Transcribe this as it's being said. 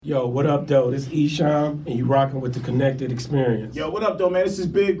Yo, what up, though? This is Esham, and you rocking with the Connected Experience. Yo, what up, though, man? This is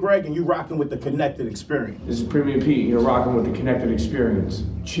Big Greg, and you rocking with the Connected Experience. This is Premier Pete, you're rocking with the Connected Experience.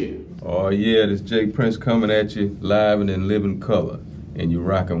 Chill. Oh yeah, this Jake Prince coming at you live and in living color, and you're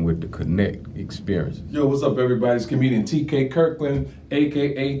rocking with the Connect Experience. Yo, what's up, everybody? It's comedian TK Kirkland,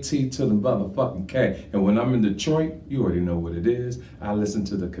 aka T to the motherfucking K. And when I'm in Detroit, you already know what it is. I listen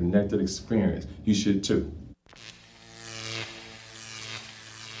to the Connected Experience. You should too.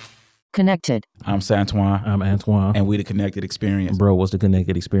 Connected. I'm Santoine. I'm Antoine. And we the Connected Experience. Bro, what's the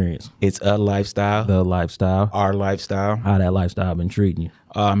Connected Experience? It's a lifestyle. The lifestyle. Our lifestyle. How that lifestyle been treating you?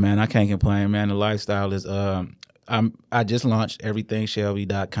 Oh, man, I can't complain, man. The lifestyle is, I just launched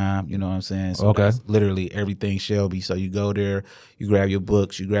everythingshelby.com, you know what I'm saying? So okay. That's literally everything Shelby. So you go there, you grab your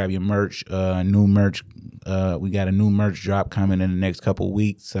books, you grab your merch, new merch. We got a new merch drop coming in the next couple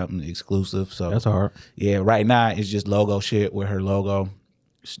weeks, something exclusive. So that's hard. Yeah, right now it's just logo shit with her logo.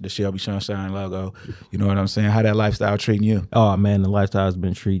 The Shelby Sunshine logo. You know what I'm saying? How that lifestyle treating you? Oh, man, the lifestyle has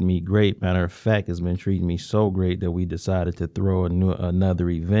been treating me great. Matter of fact, it's been treating me so great that we decided to throw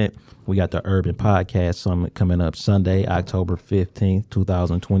another event. We got the Urban Podcast Summit coming up Sunday, October 15th,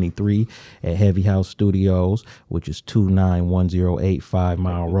 2023 at Heavy House Studios, which is 29108 5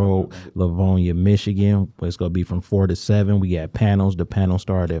 Mile Road, Livonia, Michigan. It's going to be from 4 to 7. We got panels. The panels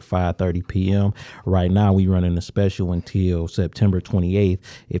start at 5:30 p.m. Right now, we running a special until September 28th.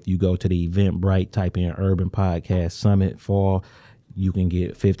 If you go to the Eventbrite, type in Urban Podcast Summit Fall, you can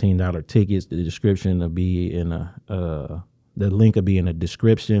get $15 tickets. The description will be in the link will be in the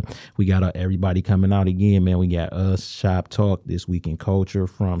description. We got everybody coming out again, man. We got us, Shop Talk, This Week in Culture,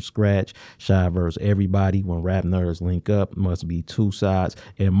 From Scratch, Shy vs. Everybody, When Rap Nerds Link Up, Must Be Two Sides,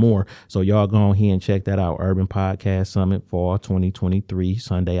 and more. So y'all go ahead and check that out. Urban Podcast Summit Fall 2023,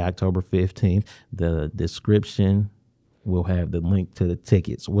 Sunday, October 15th. The description will have the link to the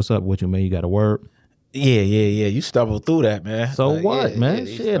tickets. What's up with you, man? You got a word? Yeah. You stumbled through that, man. So what, man?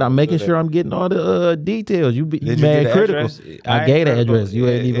 Shit, I'm making sure I'm getting all the details. You mad critical. I gave the address. You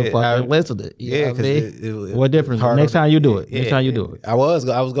ain't even fucking listened. Yeah, because what difference? Next time you do it. Next time you do it. I was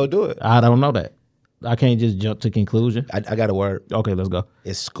gonna do it. I don't know that. I can't just jump to conclusion. I got a word. Okay, let's go.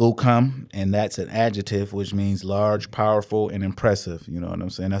 It's skookum, and that's an adjective, which means large, powerful, and impressive. You know what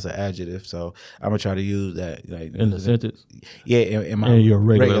I'm saying? That's an adjective. So I'm gonna try to use that like in the sentence. Yeah, in my your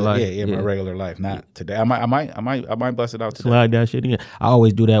regular life. Yeah, my regular life. Not today. I might bust it out today. Slide that shit in. I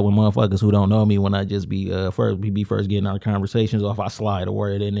always do that with motherfuckers who don't know me. When I just be first getting our conversations off, I slide a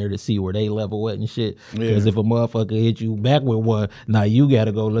word in there to see where they level at and shit. Because if a motherfucker hit you back with one, now you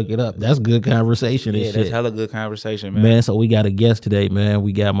gotta go look it up. That's good conversation. Yeah, that's shit. Hella good conversation, man. So we got a guest today, man.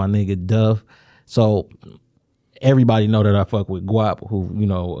 We got my nigga Duff. So everybody know that I fuck with Guap,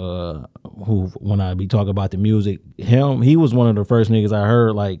 who when I be talking about the music, he was one of the first niggas I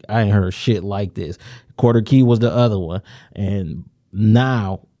heard. Like, I ain't heard shit like this. Quarter Key was the other one, and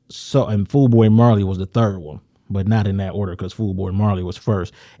Foolboy Marley was the third one. But not in that order, because Foolboy Marley was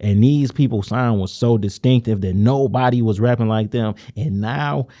first. And these people's sound was so distinctive that nobody was rapping like them. And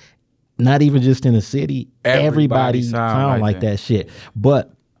now, not even just in the city, everybody sound like that shit.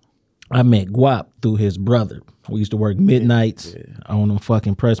 But I met Guap through his brother. We used to work midnights on them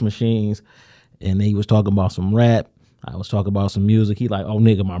fucking press machines, and he was talking about some rap. I was talking about some music. He like, oh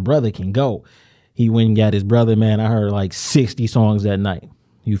nigga, my brother can go. He went and got his brother, man. I heard like 60 songs that night.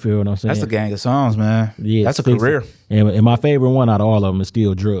 You feel what I'm saying? That's a gang of songs, man. Yeah, that's a career. And my favorite one out of all of them is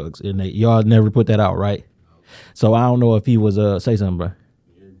still Drugs. And y'all never put that out, right? So I don't know if he was say something, bro.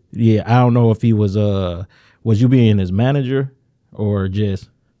 Yeah, I don't know if he was you being his manager or just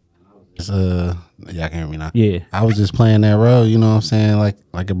y'all can hear me now. Yeah. I was just playing that role, you know what I'm saying?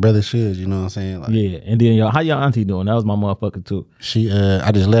 Like a brother should, you know what I'm saying? Like, yeah. And then how your auntie doing? That was my motherfucker too. She I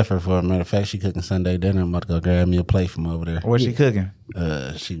just left her for a matter of fact. She cooking Sunday dinner. I'm about to go grab me a plate from over there. What's she cooking?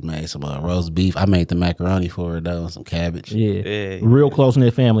 She made some roast beef. I made the macaroni for her though, and some cabbage. Yeah. Real close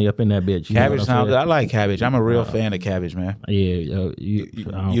knit family up in that bitch. Cabbage sounds good. I like cabbage. I'm a real fan of cabbage, man. Yeah.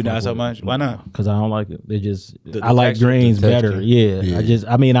 You not so much? Why not? Because I don't like it. They just I like greens better. Yeah.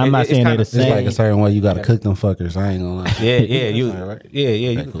 I'm not saying they're the same. It's like a certain way you got to cook them fuckers. I ain't gonna lie.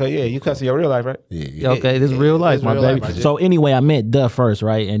 You cussing your real life, right? Yeah. Okay, this is real life, my baby. Life, so anyway, I met Duff first,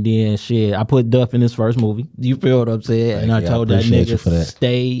 right? And then shit, I put Duff in his first movie. You feel what I'm saying? And I told that nigga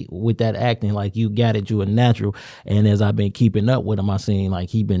stay with that acting, like you got it, you a natural. And as I've been keeping up with him, I seen like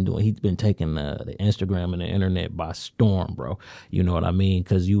he's been taking the Instagram and the internet by storm, bro. You know what I mean?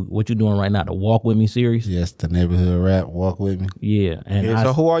 Because what you doing right now, the Walk With Me series? Yes, the neighborhood rap Walk With Me. Yeah. And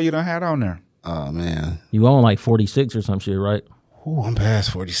so who all you done had on there? Oh man, you own like 46 or some shit, right? Ooh, I'm past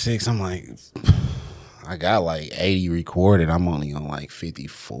 46. I'm like, I got like 80 recorded. I'm only on like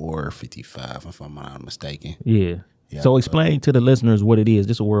 54, 55, if I'm not mistaken. Yeah. Yeah, So explain to the listeners what it is.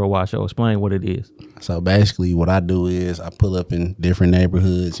 This is a worldwide show. Explain what it is. So basically what I do is I pull up in different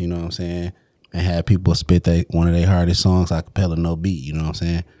neighborhoods, you know what I'm saying, and have people spit one of their hardest songs a cappella, no beat, you know what I'm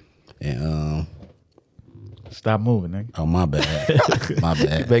saying? And Stop moving, nigga. oh, my bad. My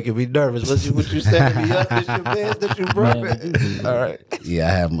bad. Making me nervous. What you setting me up? This your best that you brought. All right. Yeah,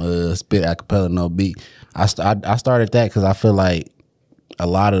 I have them spit a cappella, no beat. I started that because I feel like a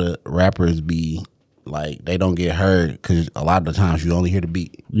lot of rappers be like, they don't get heard because a lot of the times you only hear the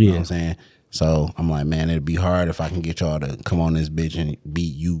beat. You know what I'm saying? So I'm like, man, it'd be hard if I can get y'all to come on this bitch and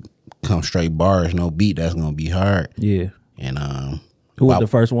beat you, come straight bars, no beat. That's gonna be hard. Yeah. And who was the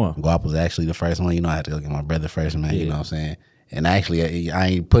first one? Guap was actually the first one. You know, I had to go get my brother first, man. You know what I'm saying? And actually, I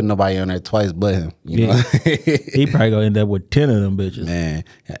ain't putting nobody on there twice but him. You know? He probably gonna end up with 10 of them bitches. Man,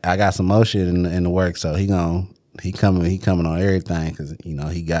 I got some more shit in the work, so he coming on everything because you know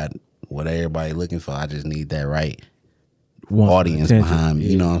he got what everybody looking for. I just need that right audience behind me.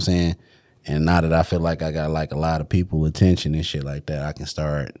 You know what I'm saying? And now that I feel like I got like a lot of people attention and shit like that, I can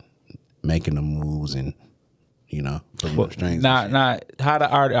start making the moves and, you know, putting up strings. Now, how the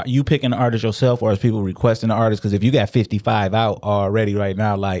art? Are you picking the artist yourself, or is people requesting the artist? Because if you got 55 out already right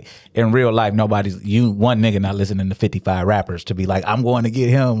now, like in real life, one nigga not listening to 55 rappers to be like, I'm going to get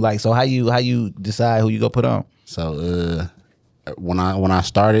him. Like, so how you decide who you go put on? So when I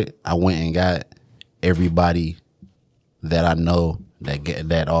started, I went and got everybody that I know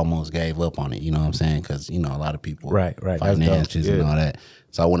that almost gave up on it. You know what I'm saying? Because you know a lot of people, right, finances and all that.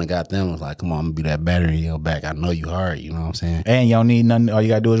 So I went and got them. I was like, come on, I'm gonna be that battery in your back. I know you hard. You know what I'm saying? And you don't need nothing. All you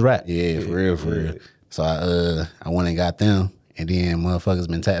gotta do is rap. Yeah, for real. So I went and got them, and then motherfuckers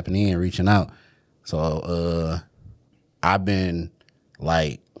been tapping in, reaching out. So I've been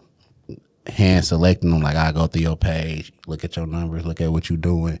like hand selecting them. Like I go through your page, look at your numbers, look at what you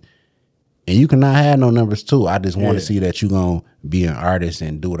doing. And you cannot have no numbers too. I just want to see that you gonna be an artist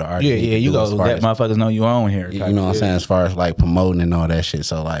and do what an artist. Yeah, you go let motherfuckers know you own here. You know what I'm saying? As far as like promoting and all that shit.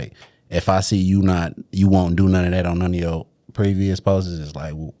 So like, if I see you won't do none of that on none of your previous posts, it's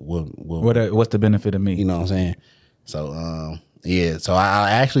like, what's the benefit of me? You know what I'm saying? So yeah. So I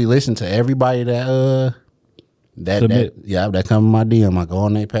actually listen to everybody that come in my DM. I go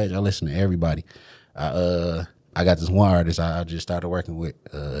on their page. I listen to everybody. I got this one artist I just started working with.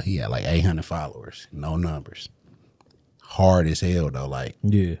 He had like 800 followers, no numbers. Hard as hell though. Like,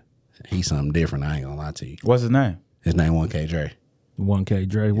 yeah, he's something different. I ain't gonna lie to you. What's his name? His name 1K Dre. 1K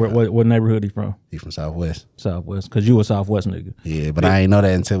Dre. Yeah. What neighborhood he from? He from Southwest. Southwest, because you a Southwest nigga. Yeah, but I ain't know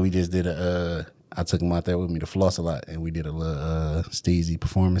that until we just did I took him out there with me to floss a lot, and we did a little steezy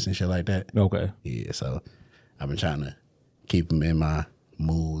performance and shit like that. Okay. Yeah, so I've been trying to keep him in my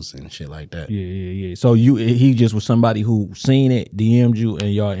moves and shit like that. Yeah. So he just was somebody who seen it, DM'd you,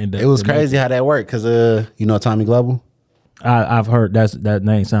 and y'all ended up. It was crazy how that worked, cause you know Tommy Global. I've heard that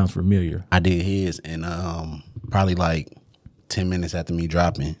name sounds familiar. I did his, and probably like 10 minutes after me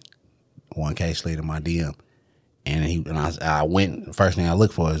dropping, 1K slid in my DM, and I went. First thing I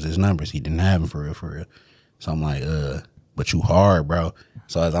looked for is his numbers. He didn't have them for real. So I'm like, but you hard, bro.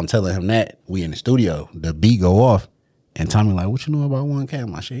 So as I'm telling him that, we in the studio, the beat go off. And Tommy like, what you know about 1K?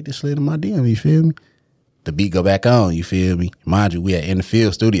 I'm like, shit, he just slid in my DM, you feel me? The beat go back on, you feel me? Mind you, we at in the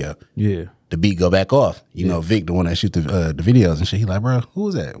field studio. Yeah. The beat go back off. You know, Vic, the one that shoot the videos and shit, he like, bro, who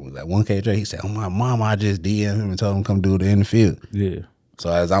was that? We like 1K Dre. He said, oh, my mama, I just DM him and told him come do it in the field. Yeah. So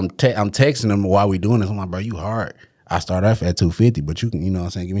as I'm texting him while we doing this, I'm like, bro, you hard. I start off at 250, but you can, you know what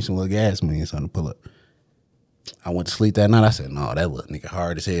I'm saying, give me some little gas money and something to pull up. I went to sleep that night. I said, no, that little nigga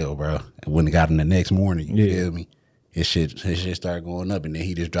hard as hell, bro. And when it got him the next morning, you feel me? His shit started going up, and then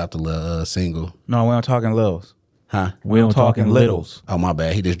he just dropped a little single. No, we don't talking littles. Huh? We don't talking littles. Oh, my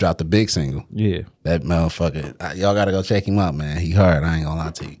bad. He just dropped a big single. Yeah. That motherfucker. Y'all got to go check him out, man. He hard. I ain't going to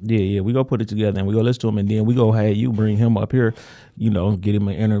lie to you. Yeah. We go put it together, and we go listen to him, and then we go have you bring him up here, you know, get him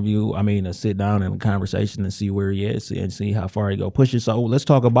an interview. I mean, a sit down and a conversation and see where he is and see how far he go. Push it. So let's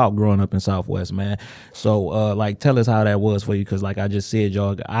talk about growing up in Southwest, man. So, like, tell us how that was for you, because like I just said,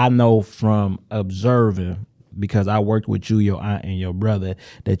 y'all, I know from observing, because I worked with you, your aunt, and your brother,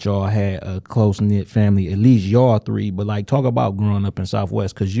 that y'all had a close-knit family, at least y'all three. But, like, talk about growing up in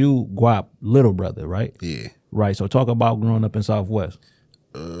Southwest, because you Guap little brother, right? Yeah. Right, so talk about growing up in Southwest.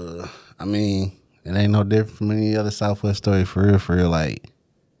 I mean, it ain't no different from any other Southwest story, for real, like.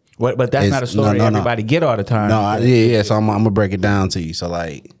 What? But that's not a story everybody get all the time. No, so I'm going to break it down to you. So,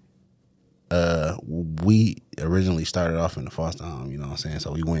 like, we originally started off in the foster home, you know what I'm saying?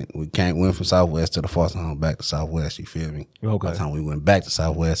 So we went from Southwest to the foster home, back to Southwest, you feel me? Okay. By the time we went back to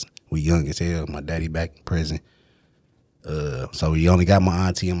Southwest, We young as hell. My daddy back in prison. So we only got my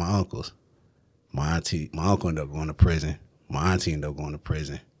auntie and my uncles. My uncle ended up going to prison. My auntie ended up going to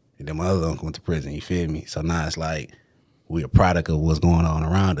prison. And then my other uncle went to prison, you feel me? So now it's like we a product of what's going on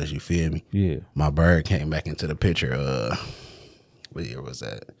around us, you feel me? Yeah. My bird came back into the picture, what year was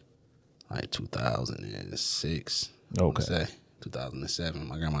that? Like 2006. Okay. Say 2007.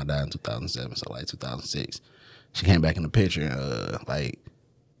 My grandma died in 2007, so like 2006. She came back in the picture and like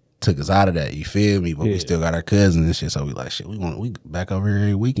took us out of that, you feel me? But we still got our cousins and shit, so we like shit, we back over here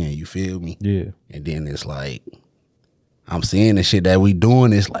every weekend, you feel me? Yeah. And then it's like I'm seeing the shit that we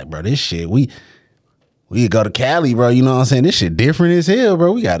doing, it's like, bro, this shit, we go to Cali, bro, you know what I'm saying? This shit different as hell,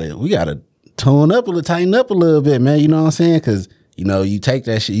 bro. We gotta tone up tighten up a little bit, man, you know what I'm saying? Cause you know, you take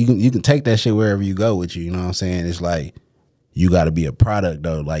that shit, you can take that shit wherever you go with you, you know what I'm saying? It's like, you got to be a product,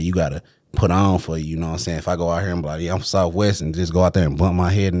 though. Like, you got to put on for you, you know what I'm saying? If I go out here and be like, yeah, I'm from Southwest, and just go out there and bump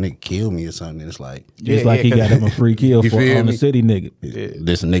my head and nigga kill me or something, it's like... It's like he got him a free kill for on the city nigga.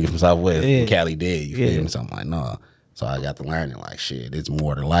 This a nigga from Southwest, Cali dead, you feel me? So I'm like, nah. So I got to learn it, like, shit, it's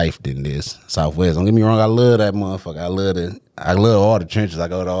more to life than this Southwest. Don't get me wrong, I love that motherfucker. I love all the trenches. I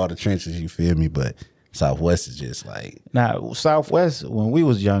go to all the trenches, you feel me? But... Southwest is just like now. Southwest, when we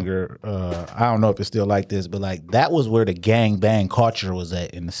was younger, I don't know if it's still like this, but like that was where the gang bang culture was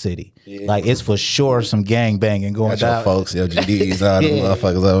at in the city. Yeah. Like it's for sure some gang banging going down. Folks, LGDs, all the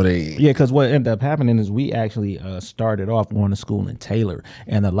motherfuckers over there. Yeah, because what ended up happening is we actually started off going to school in Taylor,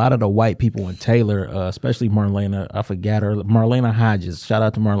 and a lot of the white people in Taylor, especially Marlena, I forgot her, Marlena Hodges. Shout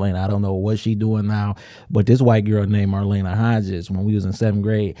out to Marlena. I don't know what she doing now, but this white girl named Marlena Hodges, when we was in 7th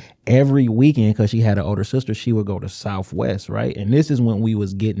grade, every weekend, because she had an older sister, she would go to Southwest, right? And this is when we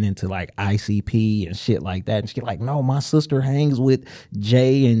was getting into like ICP and shit like that. And she like, no, my sister hangs with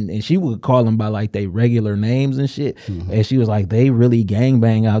Jay, and she would call them by like they regular names and shit. Mm-hmm. And she was like, they really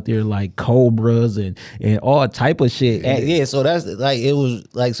gangbang out there, like Cobras and all type of shit. And yeah, so that's like, it was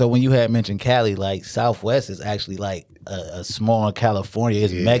like, so when you had mentioned Cali, like Southwest is actually like a small California.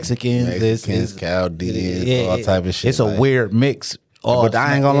 It's Mexicans, it's Chaldeans, all type of shit. It's a weird mix. But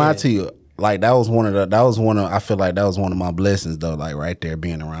I ain't gonna lie to you. Like I feel like that was one of my blessings though. Like right there,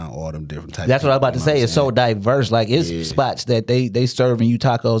 being around all them different types. That's what I was about to say. It's so diverse. Like it's spots that they serving you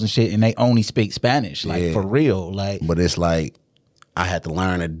tacos and shit, and they only speak Spanish. Like for real. Like, but it's like I had to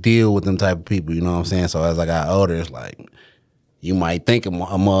learn to deal with them type of people. You know what I'm saying? So as I got older, it's like you might think a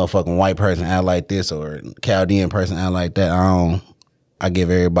motherfucking white person act like this or a Chaldean person act like that. I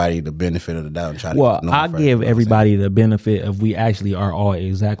give everybody the benefit of the doubt and try to. Well, I give everybody the benefit of we actually are all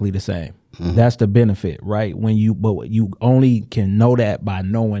exactly the same. Mm-hmm. That's the benefit, right? But you only can know that by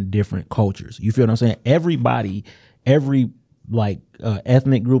knowing different cultures. You feel what I'm saying? Everybody, every like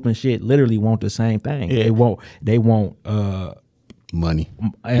ethnic group and shit, literally want the same thing. Yeah. They want money,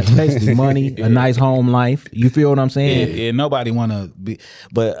 basically money, a nice home life. You feel what I'm saying? Yeah, nobody want to be,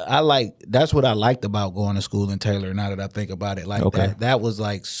 but that's what I liked about going to school in Taylor. Now that I think about it, like that was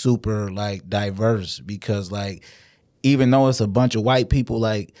like super like diverse, because like even though it's a bunch of white people,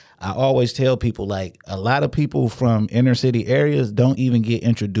 like I always tell people, like a lot of people from inner city areas don't even get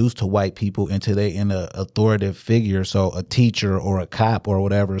introduced to white people until they in a authoritative figure, so a teacher or a cop or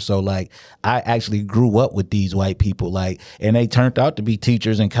whatever. So like I actually grew up with these white people, like, and they turned out to be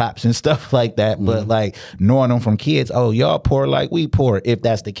teachers and cops and stuff like that. Mm-hmm. But like knowing them from kids, oh, y'all poor like we poor, if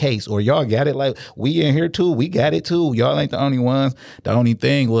that's the case, or y'all got it like we in here too, we got it too. Y'all ain't the only ones. The only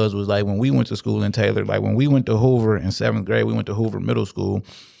thing was like when we went to school in Taylor, like when we went to Hoover in 7th grade, we went to Hoover Middle School.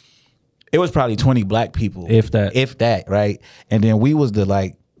 It was probably 20 black people. If that, right? And then we was the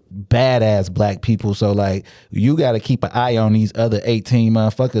like badass black people. So like you got to keep an eye on these other 18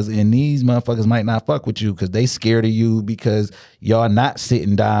 motherfuckers, and these motherfuckers might not fuck with you because they scared of you because y'all not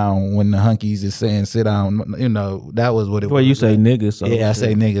sitting down when the hunkies is saying sit down. You know, that was what it was. Well, you say niggas. So yeah, I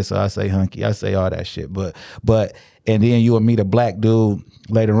say niggas, so I say hunky. I say all that shit. But and then you will meet a black dude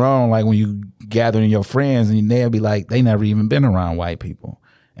later on, like when you gathering your friends, and they'll be like, they never even been around white people.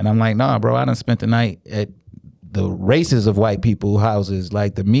 And I'm like, nah, bro, I done spent the night at the races of white people houses,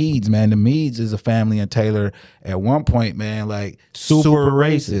 like the Meads, man. The Meads is a family in Taylor at one point, man, like super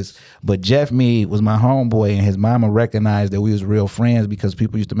racist. But Jeff Mead was my homeboy, and his mama recognized that we was real friends because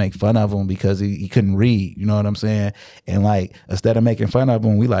people used to make fun of him because he couldn't read, you know what I'm saying? And like, instead of making fun of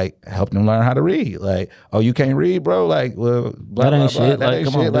him, we like helped him learn how to read. Like, oh, you can't read, bro? Like, well, blah, that ain't blah, shit. blah. Like, That ain't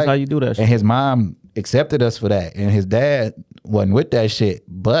come shit. on, that's how you do that shit. And his mom accepted us for that, and his dad wasn't with that shit,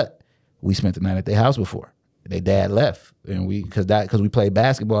 but we spent the night at their house before. Their dad left, and because we played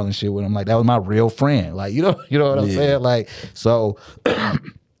basketball and shit with him. Like that was my real friend. Like you know what I'm saying. Like so.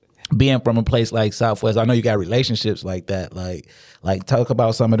 being from a place like Southwest, I know you got relationships like that. Like talk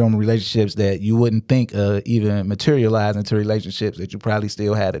about some of them relationships that you wouldn't think even materialize into relationships that you probably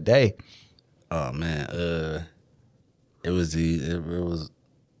still had today. Oh man, it was.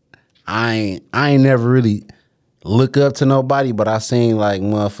 I ain't never really look up to nobody, but I seen like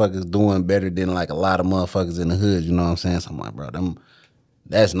motherfuckers doing better than like a lot of motherfuckers in the hood. You know what I'm saying? So I'm like, bro,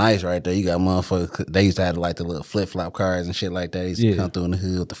 that's nice right there. You got motherfuckers. They used to have like the little flip flop cars and shit like that. They used to come through in the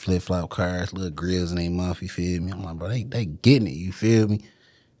hood with the flip flop cars, little grills in their mouth. You feel me? I'm like, bro, they getting it. You feel me?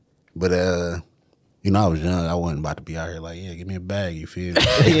 But you know, I was young. I wasn't about to be out here like, yeah, give me a bag. You feel me?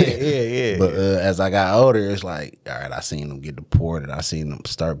 yeah. But as I got older, it's like, all right, I seen them get deported. I seen them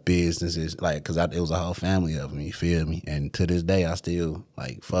start businesses, like, cause it was a whole family of them. You feel me? And to this day, I still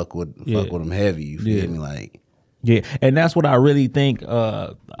like fuck with them heavy. You feel me? Like, yeah, and that's what I really think.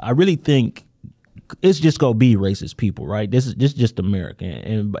 I really think it's just gonna be racist people, right? This is just America,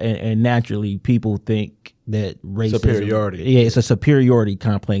 and naturally people think that racism, superiority. Yeah, it's a superiority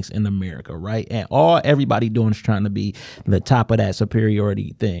complex in America, right? And everybody doing is trying to be the top of that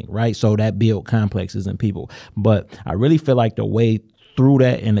superiority thing, right? So that build complexes in people. But I really feel like the way through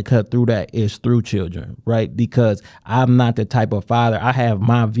that and to cut through that is through children, right? Because I'm not the type of father, I have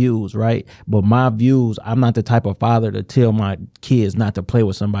my views, right? But my views, I'm not the type of father to tell my kids not to play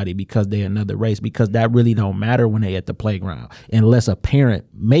with somebody because they're another race, because that really don't matter when they at the playground unless a parent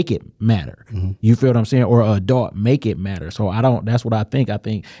make it matter. Mm-hmm. You feel what I'm saying? Or an adult make it matter. So that's what I think. I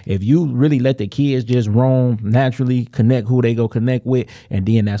think if you really let the kids just roam naturally, connect who they go connect with, and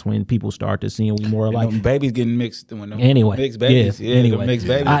then that's when people start to see we more like babies getting mixed. Anyway, mixed babies. Yeah. Anyway, mixed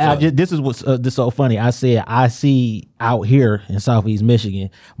babies. This is what's this is so funny. I said I see out here in Southeast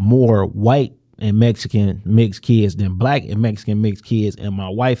Michigan more white and Mexican mixed kids than black and Mexican mixed kids. And my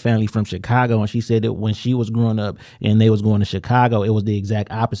white family from Chicago, and she said that when she was growing up and they was going to Chicago, it was the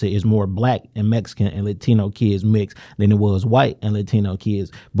exact opposite. It's more black and Mexican and Latino kids mixed than it was white and Latino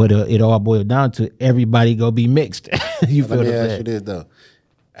kids. But it all boiled down to everybody go be mixed. You feel Let me the ask fact. you this though.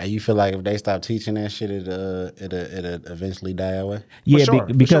 You feel like if they stop teaching that shit, it'll eventually die away? Yeah, sure,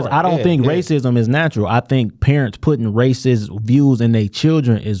 because sure. I don't think racism is natural. I think parents putting racist views in their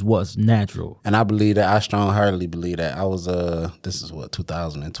children is what's natural. And I believe that. I strong-heartedly believe that. I was this is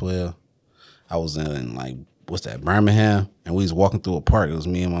 2012. I was in like Birmingham, and we was walking through a park. It was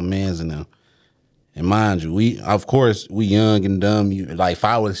me and my mans and them. And mind you, we young and dumb. If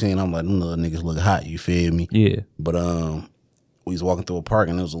I would have seen, I'm like, them little niggas look hot. You feel me? Yeah. But we was walking through a park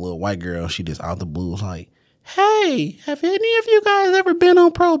and there was a little white girl. She just out the blue was like, "Hey, have any of you guys ever been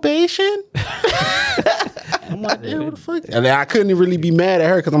on probation?" I'm like, "Yeah, what the fuck?" And I couldn't really be mad at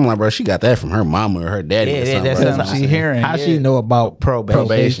her because I'm like, bro, she got that from her mama or her daddy. or something, that's right? something she hearing. How she know about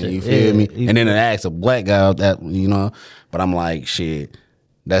Probation, you feel me? And then it asks a black guy that, you know. But I'm like, shit,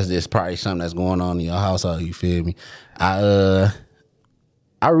 that's just probably something that's going on in your household. You feel me?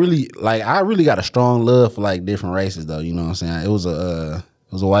 I really got a strong love for like different races though. You know what I'm saying? It was a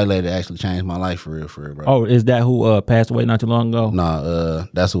white lady that actually changed my life for real, bro. Oh, is that who passed away not too long ago? No,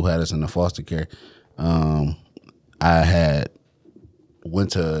 that's who had us in the foster care. I had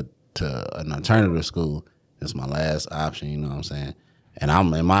went to an alternative school. It's my last option. You know what I'm saying? And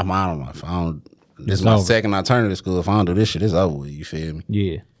I'm in my mind, if I don't, this is my second alternative school. If I don't do this shit, it's over with. You feel me?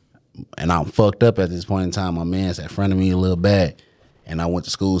 Yeah. And I'm fucked up at this point in time. My man's in front of me a little bad. And I went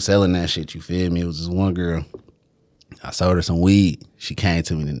to school selling that shit, you feel me? It was this one girl. I sold her some weed. She came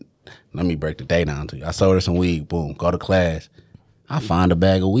to me and let me break the day down to you. I sold her some weed, boom, go to class. I find a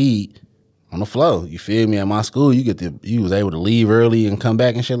bag of weed on the floor. You feel me? At my school, you was able to leave early and come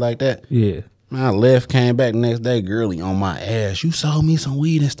back and shit like that. Yeah. Man, I left, came back the next day, girly on my ass. You sold me some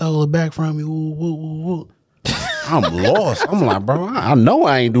weed and stole it back from me. Woo, woo, woo, woo. I'm lost. I'm like, bro, I know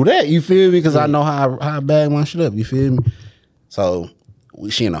I ain't do that. You feel me? Because I know how I bag my shit up. You feel me? So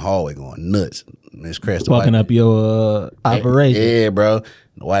she in the hallway going nuts. Miss Crest, fucking up your operation. Yeah, bro.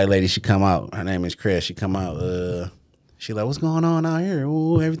 The white lady, she come out. Her name is Crest. She come out. She like, what's going on out here?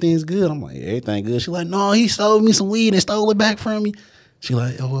 Ooh, everything's good. I'm like, everything good. She like, no, he sold me some weed and stole it back from me. She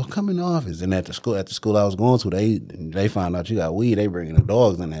like, oh, well, come in the office. And at the school I was going to, they found out you got weed. They bringing the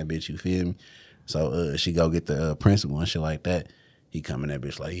dogs in that bitch. You feel me? So she go get the principal and shit like that. He come in that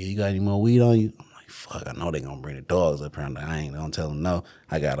bitch like, yeah, you got any more weed on you? I'm like, fuck, I know they gonna bring the dogs up here. I ain't gonna tell them no.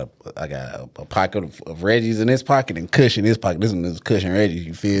 I got a pocket of Reggie's in this pocket and Kush in this pocket. This one is Kush and Reggie's.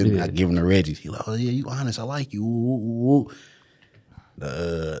 You feel me? I give him the Reggie's. He like, oh yeah, you honest. I like you. Ooh, ooh.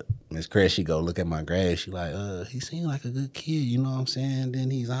 The Miss Crest, she go look at my grades. She like, he seemed like a good kid. You know what I'm saying? Then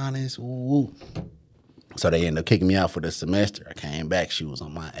he's honest. Ooh. So they ended up kicking me out for the semester. I came back. She was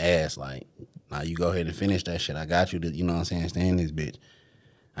on my ass like, nah, you go ahead and finish that shit. I got you. You know what I'm saying? Stay in this bitch.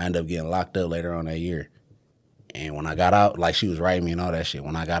 I ended up getting locked up later on that year. And when I got out, like she was writing me and all that shit.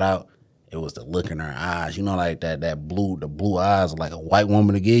 When I got out, it was the look in her eyes. You know, like the blue eyes like a white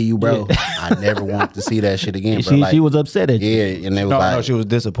woman to give you, bro. Yeah. I never wanted to see that shit again, bro. She was upset at you. Yeah, and it was no, she was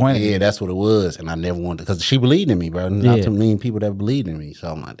disappointed. Yeah, that's what it was. And I never wanted to, because she believed in me, bro. Not too many people that believed in me.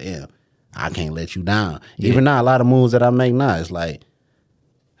 So I'm like, damn, I can't let you down. Even now, a lot of moves that I make now, it's like,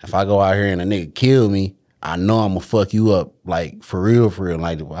 if I go out here and a nigga kill me, I know I'm gonna fuck you up, like, for real.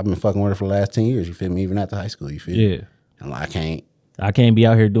 Like, I've been fucking with her for the last 10 years, you feel me? Even after high school, you feel me? Yeah. And like, I can't be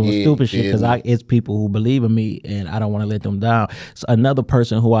out here doing stupid shit because it's people who believe in me and I don't want to let them down. So another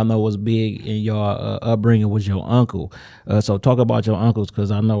person who I know was big in your upbringing was your uncle. So talk about your uncles, because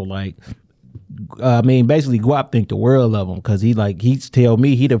I know, like, basically Guap think the world of him, because he's tell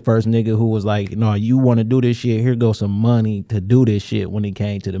me he the first nigga who was like, no, you want to do this shit, here goes some money to do this shit when it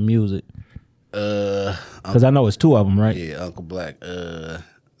came to the music. Because I know it's two of them, right? Yeah, Uncle Black.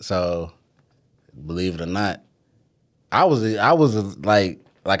 So believe it or not, I was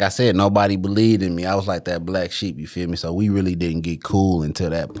like I said, nobody believed in me. I was like that black sheep, you feel me? So we really didn't get cool until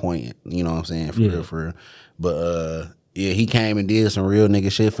that point, you know what I'm saying? For real. But yeah, he came and did some real nigga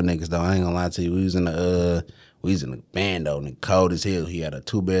shit for niggas though. I ain't gonna lie to you. We was in the band though, and cold as hell. He had a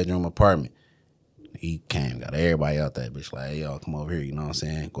 2-bedroom apartment. He came, got everybody out that bitch like, hey, y'all come over here, you know what I'm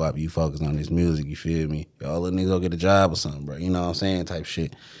saying? Go out, you focus on this music, you feel me? Y'all little niggas go get a job or something, bro. You know what I'm saying? Type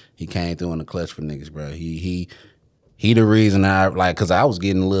shit. He came through in the clutch for niggas, bro. He the reason cause I was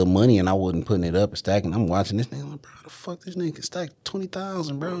getting a little money and I wasn't putting it up and stacking. I'm watching this nigga, like, bro, the fuck this nigga can stack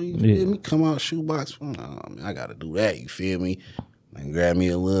 20,000, bro. You feel me? Come out shoebox. Oh, man, I gotta do that, you feel me? And grab me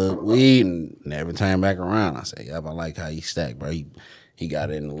a little weed and never turn back around. I say, yup, I like how you stack, bro. He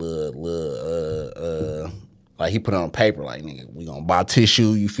got it in a little like he put it on paper, like, nigga, we gonna buy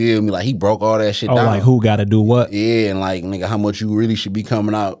tissue, you feel me? Like, he broke all that shit down. Like, who gotta do what? Yeah, and like, nigga, how much you really should be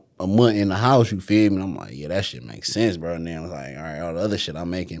coming out a month in the house, you feel me? And I'm like, yeah, that shit makes sense, bro. And then I was like, all right, all the other shit I'm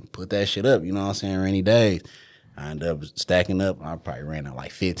making, put that shit up, you know what I'm saying, rainy days. I ended up stacking up. I probably ran out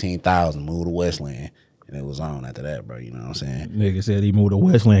like 15,000, moved to Westland. And it was on after that, bro. You know what I'm saying? Nigga said he moved to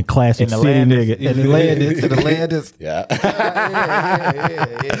Westland, classic city nigga. And the Landis, to the Landis. Yeah.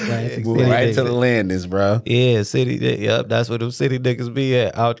 Yeah. Moved right to the Landis, bro. Yeah, city. Yep, that's where them city niggas be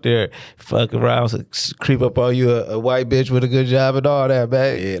at, out there, fuck around, creep up on you a white bitch with a good job and all that,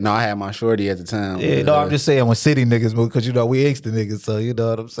 man. Yeah, no, I had my shorty at the time. Yeah, no, I'm just saying when city niggas move, because, you know, we asked the niggas, so you know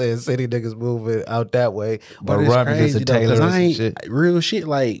what I'm saying? City niggas moving out that way. But it's crazy, though, because I ain't, real shit,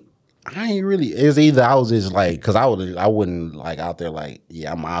 like, I ain't really, it's either I was just like, because I wouldn't like out there like,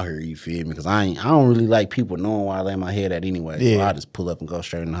 yeah, I'm out here, you feel me? Because I don't really like people knowing where I lay my head at anyway. Yeah. So I just pull up and go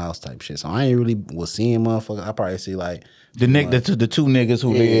straight in the house type shit. So I ain't really was seeing motherfuckers. I probably see like the two niggas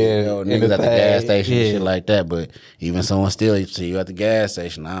who live niggas at the gas station and shit like that. But even someone still see you at the gas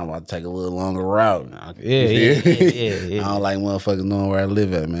station, I'm about to take a little longer route. I don't like motherfuckers knowing where I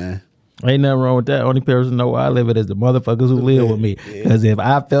live at, man. Ain't nothing wrong with that. Only person know where I live at is the motherfuckers who live with me. Because if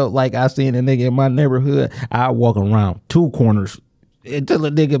I felt like I seen a nigga in my neighborhood, I'd walk around 2 corners until a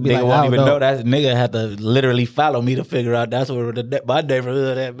nigga be like, won't even know that nigga had to literally follow me to figure out that's where my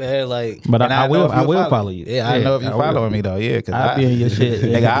neighborhood at, man. Like, but I will follow you. Yeah, I know if you following me though. Yeah, because I be in your shit.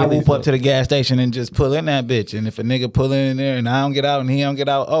 Nigga, I whoop up to the gas station and just pull in that bitch. And if a nigga pull in there and I don't get out and he don't get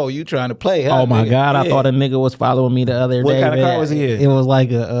out, oh, you trying to play? Huh, oh my God, I thought a nigga was following me the other day. What kind of car was he in? It was like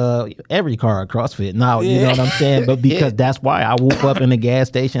every car, a CrossFit. Now you know what I'm saying. But because that's why I whoop up in the gas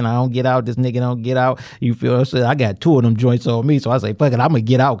station, I don't get out. This nigga don't get out. You feel what I'm saying? I got 2 of them joints on me, so I say, fuck it, I'm gonna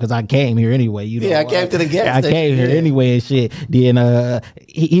get out. Because I came here anyway. You know, I came to the gas station. I came here anyway and shit. Then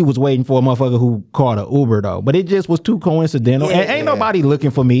he was waiting for a motherfucker who called an Uber though. But it just was too coincidental. And ain't nobody looking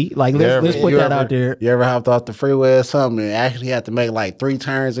for me. Like let's put that out there. You ever hopped off the freeway or something and actually had to make like 3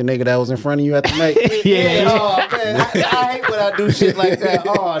 turns and nigga that was in front of you had to make? Yeah. Oh man, I hate when I do shit like that.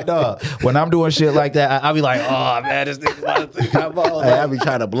 Oh no. When I'm doing shit like that, I be like, oh man, this nigga about to think I'm all. I be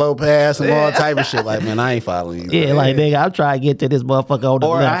trying to blow past and all type of shit. Like, man, I ain't following you. Yeah, like nigga, I'm trying to get to this motherfucker on the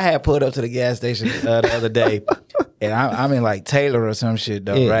Or I had pulled up to the gas station the other day, and I'm in like Taylor or some shit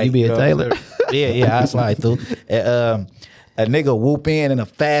though, right? You be in Taylor? Yeah, I slide through. A nigga whoop in a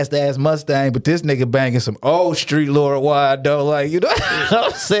fast ass Mustang, but this nigga banging some old street Lord wide though, like, you know what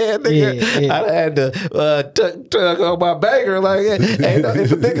I'm saying, nigga? Yeah. I had to tug on my banger, like, hey, no,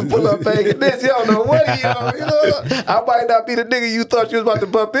 if a nigga pull up banging this, you don't know what he on, you know? I might not be the nigga you thought you was about to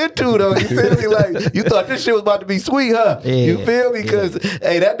bump into though, you feel me? Like, you thought this shit was about to be sweet, huh? Yeah. You feel me? Because,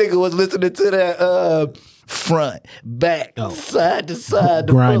 hey, that nigga was listening to that front, back, side to side.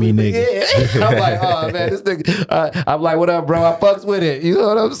 The Grimy bullet. nigga. Yeah. I'm like, oh man, this nigga. I'm like, what up, bro? I fucks with it. You know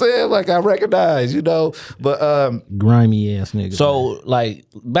what I'm saying? Like I recognize, you know. But Grimy ass nigga. so like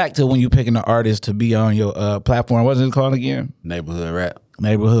back to when you picking the artist to be on your platform. What's it called again? Neighborhood rap.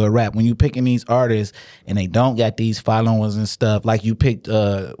 Neighborhood rap. When you picking these artists and they don't got these followers and stuff, like you picked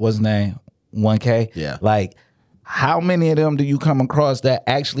what's his name? 1K? Yeah. Like how many of them do you come across that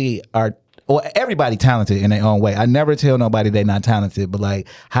actually are well, everybody talented in their own way. I never tell nobody they not talented, but like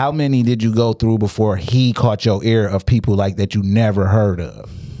how many did you go through before he caught your ear of people like that you never heard of?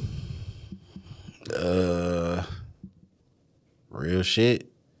 Real shit.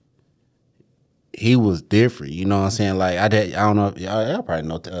 He was different, you know what I'm saying? Like I don't know if y'all probably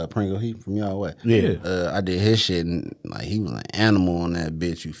know Pringle. He from y'all way. Yeah. I did his shit and like he was an animal on that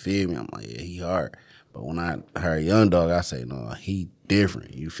bitch. You feel me? I'm like, yeah, he hard. But when I heard Young Dog, I say no, he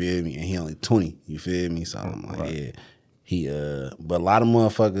different. You feel me? And he only 20. You feel me? So I'm like, yeah, he. But a lot of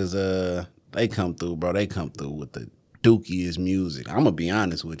motherfuckers, they come through, bro. They come through with the dookiest music. I'm gonna be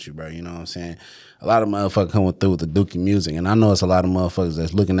honest with you, bro. You know what I'm saying? A lot of motherfuckers coming through with the dookie music, and I know it's a lot of motherfuckers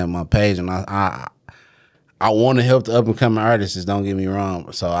that's looking at my page, and I want to help the up and coming artists. Just don't get me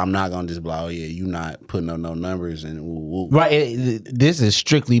wrong. So I'm not gonna just be like, oh yeah, you not putting up no numbers and woo woo. Right. This is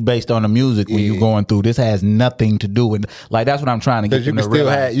strictly based on the music when you're going through. This has nothing to do with like that's what I'm trying to get You them can to still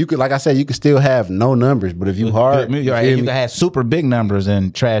realize. have, you could, like I said, you can still have no numbers, but if you hard, You're you right. feel You me? can have super big numbers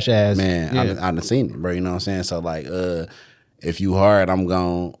and trash ass. Man, Yeah. I done seen it, bro. You know what I'm saying? So like, if you hard, I'm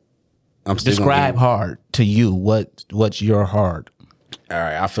still Describe hard to you. What's your hard? All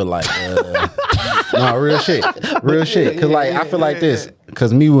right, I feel like no real shit. Cause like I feel like this.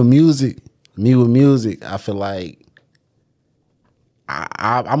 Cause me with music, I feel like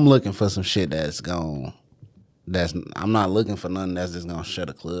I'm looking for some shit I'm not looking for nothing that's just gonna shut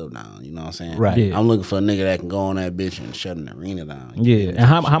a club down. You know what I'm saying? Right. Yeah. I'm looking for a nigga that can go on that bitch and shut an arena down. Yeah, and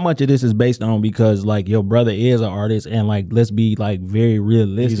how much of this is based on because like your brother is an artist and like let's be like very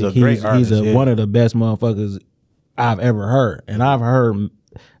realistic. He's a great artist, yeah. one of the best motherfuckers I've ever heard, and I've heard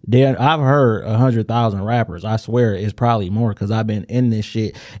 100,000 rappers. I swear it's probably more because I've been in this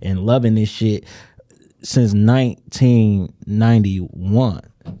shit and loving this shit since 1991.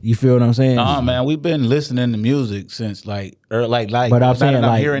 You feel what I'm saying? Nah, man, we've been listening to music since like But I'm now saying, that I'm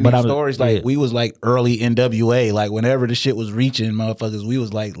like, hearing but these I'm- stories like yeah. we was like early NWA, like whenever the shit was reaching motherfuckers, we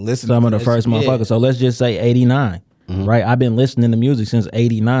was like listening. Some of to the this first shit. motherfuckers. So let's just say 89. Right, I've been listening to music since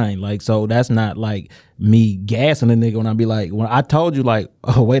 '89. Like, so that's not like me gassing a nigga when I be like, when I told you like,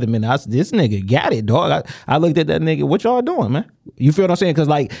 oh wait a minute, this nigga got it, dog. I looked at that nigga. What y'all doing, man? You feel what I'm saying? Because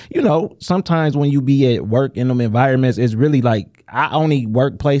like, you know, sometimes when you be at work in them environments, it's really like I only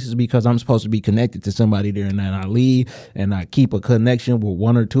work places because I'm supposed to be connected to somebody there, and then I leave and I keep a connection with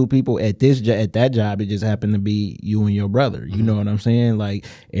one or two people at that job. It just happened to be you and your brother. You know what I'm saying? Like,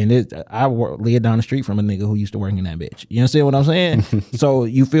 and I live down the street from a nigga who used to work in that bitch. You understand what I'm saying? So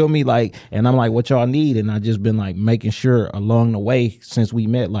you feel me? Like, and I'm like, what y'all need? And I just been like making sure along the way since we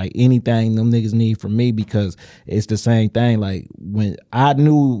met, like anything them niggas need from me, because it's the same thing. Like when I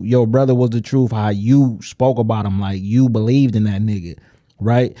knew your brother was the truth, how you spoke about him, like you believed in that nigga,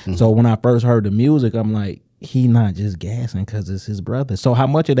 right? So when I first heard the music, I'm like, he not just gassing because it's his brother. So how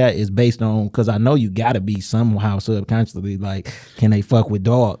much of that is based on, because I know you gotta be somehow subconsciously like, can they fuck with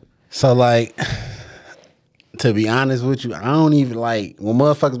dog? So like, to be honest with you, I don't even like when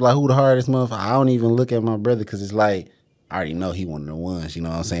motherfuckers be like, who the hardest motherfucker? I don't even look at my brother because it's like I already know he one of the ones. You know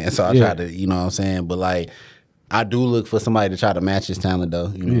what I'm saying? So I try to, you know what I'm saying. But like, I do look for somebody to try to match his talent though.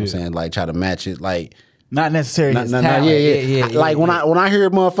 You know what I'm saying? Like try to match it. Like Not necessarily his talent. yeah. Like when I hear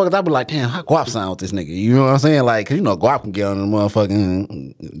motherfuckers, I be like, damn, how Guap sound with this nigga? You know what I'm saying? Like, cause you know Guap can get on the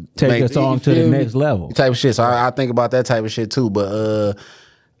motherfucking Take a song to the next level. type of shit. So I think about that type of shit too. But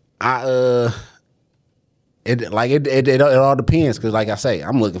it all depends, because like I say,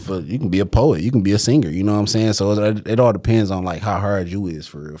 I'm looking for, you can be a poet, you can be a singer, you know what I'm saying? So it all depends on like how hard you is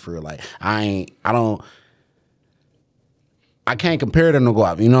for real. Like I can't compare them to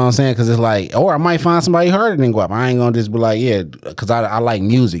Guap, you know what I'm saying? Because it's like, or I might find somebody harder than Guap. I ain't gonna just be like, yeah, because I like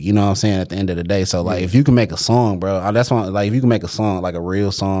music, you know what I'm saying, at the end of the day. So like, if you can make a song, bro, that's why, like, if you can make a song, like a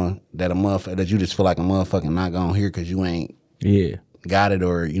real song that that you just feel like a motherfucking not gonna hear because you ain't got it,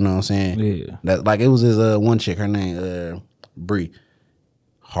 or you know what I'm saying? Yeah. That, like, it was this one chick, her name Bree,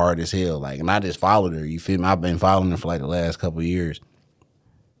 hard as hell. Like, and I just followed her. You feel me? I've been following her for like the last couple of years.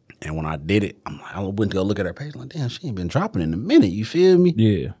 And when I did it, I went to go look at her page. Like, damn, she ain't been dropping in a minute. You feel me?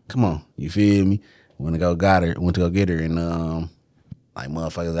 Yeah. Come on, you feel me? Went to go get her, and Like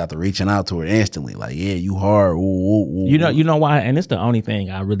motherfuckers after reaching out to her instantly, like, yeah, you hard. Ooh, ooh, ooh. You know why? And it's the only thing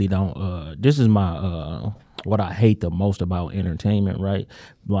I really don't. This is my what I hate the most about entertainment, right?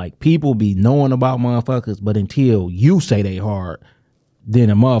 Like people be knowing about motherfuckers, but until you say they hard, then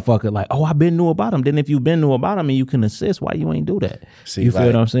a motherfucker like, oh, I been knew about them. Then if you been knew about them and you can assist, why you ain't do that? See, you feel like,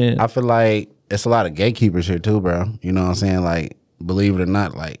 what I'm saying? I feel like it's a lot of gatekeepers here too, bro. You know what I'm saying? Like, believe it or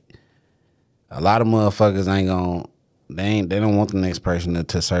not, like a lot of motherfuckers ain't gonna. They don't want the next person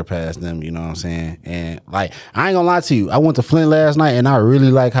to surpass them, you know what I'm saying? And like, I ain't gonna lie to you. I went to Flint last night and I really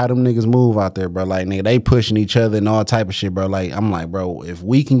like how them niggas move out there, bro. Like, nigga, they pushing each other and all type of shit, bro. Like, I'm like, bro, if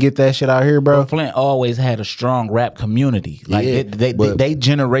we can get that shit out here, bro. Flint always had a strong rap community. Like Yeah, they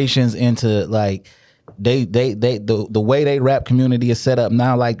generations into like the way they rap community is set up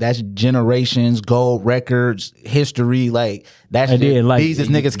now, like that's generations, gold records, history, like that's then, like, these is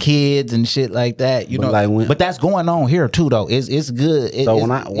niggas kids and shit like that, you But know. like But that's going on here too, though. It's good. So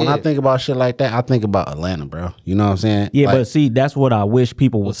when I think about shit like that, I think about Atlanta, bro. You know what I'm saying? Yeah, Like, but see, that's what I wish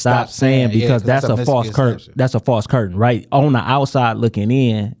people would stop saying, saying, yeah, because 'cause that's that's a a false curtain. misconception. That's a false curtain, right? On the outside looking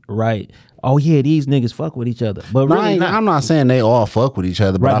in, right? Oh yeah, these niggas fuck with each other, but no, really not. I'm not saying they all fuck with each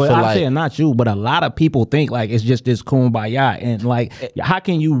other, but Right, I but feel I'm like saying not you, but a lot of people think like it's just this kumbaya, and like, how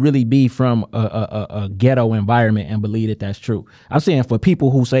can you really be from a ghetto environment and believe that that's true? I'm saying for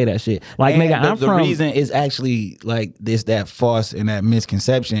people who say that shit, like And nigga, the reason is actually like this, that false and that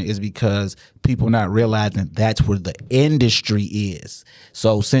misconception is because people not realizing that's where the industry is.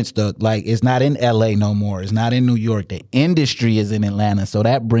 So since it's not in LA no more, it's not in New York, the industry is in Atlanta. So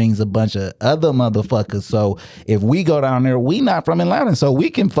that brings a bunch of other motherfuckers. So if we go down there, we not from Atlanta, so we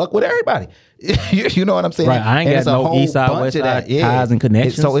can fuck with everybody. You know what I'm saying? Right, I ain't And got it's a no whole east side, bunch west of side that, ties and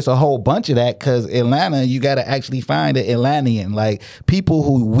connections. So it's a whole bunch of that, because Atlanta, you got to actually find an Atlantean. Like people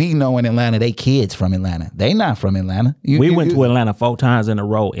who we know in Atlanta, they kids from Atlanta. They not from Atlanta. We went to Atlanta 4 times in a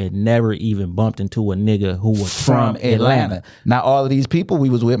row and never even bumped into a nigga who was from Atlanta. Now all of these people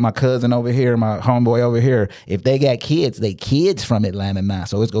we was with, my cousin over here, my homeboy over here, if they got kids, they kids from Atlanta now.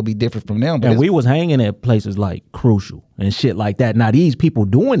 So it's gonna be different from them. But And we was hanging at places like Crucial and shit like that. Now these people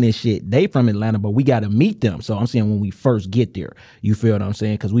doing this shit, they from Atlanta, but we got to meet them. So I'm saying when we first get there, you feel what I'm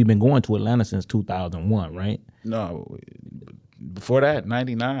saying? Because we've been going to Atlanta since 2001, right? no, before that,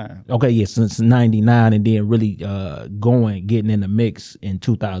 99. Okay, yeah, since 99, and then really getting in the mix in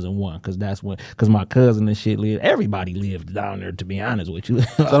 2001, because that's when, because my cousin and shit lived, everybody lived down there, to be honest with you.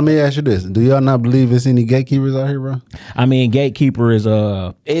 So let me ask you this: do y'all not believe it's any gatekeepers out here, bro? I mean, gatekeeper is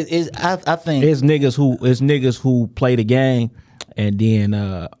I think it's niggas who play the game and then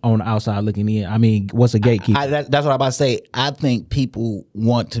on the outside looking in. I mean, what's a gatekeeper? that's what I'm about to say. I think people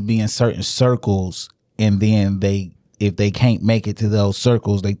want to be in certain circles, and then if they can't make it to those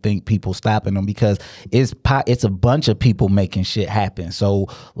circles, they think people stopping them, because it's a bunch of people making shit happen. So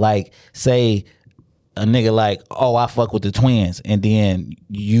like, say a nigga like, oh, I fuck with the Twins, and then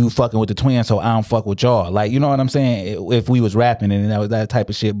you fucking with the Twins, so I don't fuck with y'all. Like, you know what I'm saying? If we was rapping and that was that type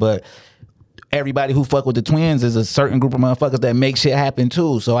of shit, but everybody who fuck with the Twins is a certain group of motherfuckers that make shit happen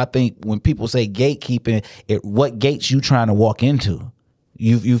too. So I think when people say gatekeeping, what gates you trying to walk into?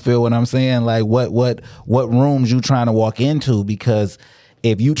 You feel what I'm saying? Like what rooms you trying to walk into? Because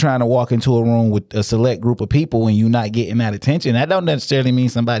if you trying to walk into a room with a select group of people and you not getting that attention, that don't necessarily mean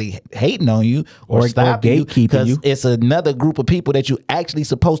somebody hating on you or stopping you, because it's another group of people that you actually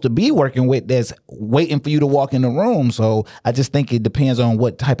supposed to be working with that's waiting for you to walk in the room. So I just think it depends on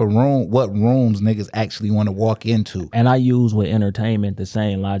what type of room, what rooms niggas actually want to walk into. And I use with entertainment the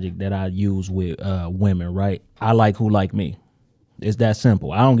same logic that I use with women, right? I like who like me. It's that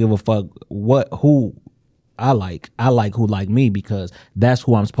simple. I don't give a fuck who I like. I like who like me, because that's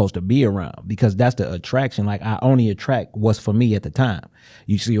who I'm supposed to be around, because that's the attraction. Like, I only attract what's for me at the time.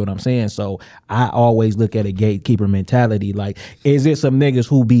 You see what I'm saying? So I always look at a gatekeeper mentality. Like, is it some niggas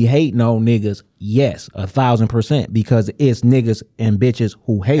who be hating on niggas? Yes, 1,000%, because it's niggas and bitches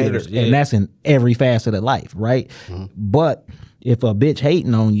who haters, yeah. and that's in every facet of life, right? Mm-hmm. But if a bitch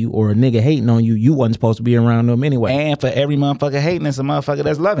hating on you or a nigga hating on you, you wasn't supposed to be around them anyway. And for every motherfucker hating, it's a motherfucker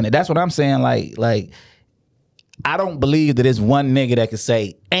that's loving it. That's what I'm saying. Like I don't believe that it's one nigga that could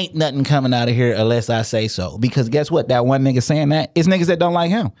say, ain't nothing coming out of here unless I say so. Because guess what? That one nigga saying that is niggas that don't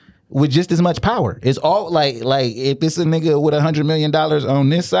like him with just as much power. It's all like if it's a nigga with $100 million on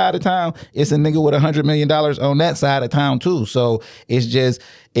this side of town, it's a nigga with $100 million on that side of town too. So it's just,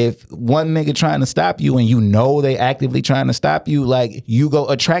 if one nigga trying to stop you and you know they actively trying to stop you, like, you go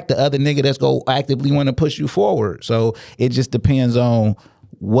attract the other nigga that's go actively want to push you forward. So it just depends on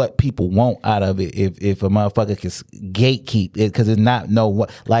what people want out of it. If a motherfucker can gatekeep it, because it's not like,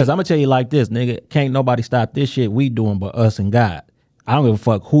 because I'm gonna tell you like this, nigga, can't nobody stop this shit we doing but us and God. I don't give a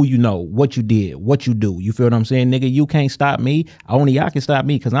fuck who you know, what you did, what you do. You feel what I'm saying, nigga? You can't stop me. Only y'all can stop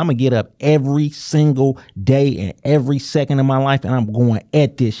me because I'm going to get up every single day and every second of my life and I'm going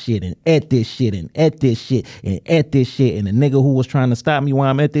at this shit and at this shit and at this shit and at this shit. And the nigga who was trying to stop me while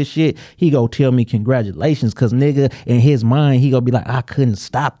I'm at this shit, he go tell me congratulations because nigga, in his mind, he gonna be like, I couldn't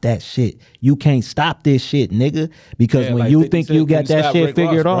stop that shit. You can't stop this shit, nigga. Because when like you 50 think Cent you got couldn't that stop shit Rick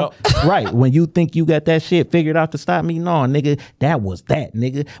figured Ross, out, right, when you think you got that shit figured out to stop me, no, nigga, that was that,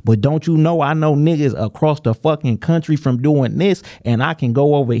 nigga. But don't you know I know niggas across the fucking country from doing this, and I can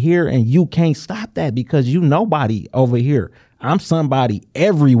go over here and you can't stop that because you nobody over here. I'm somebody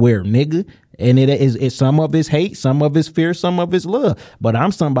everywhere, nigga. And it's some of it's hate, some of it's fear, some of it's love. But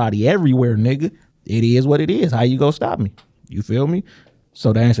I'm somebody everywhere, nigga. It is what it is. How you gonna stop me? You feel me?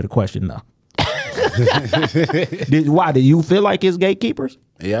 So to answer the question, no. Why do you feel like it's gatekeepers?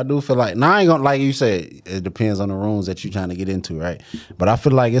 Yeah, I do feel like. Now I ain't gonna, like you said, it depends on the rooms that you're trying to get into, right? But I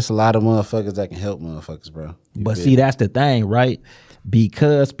feel like it's a lot of motherfuckers that can help motherfuckers, bro. But see, that's the thing, right?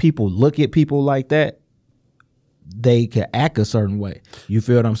 Because people look at people like that, they can act a certain way. You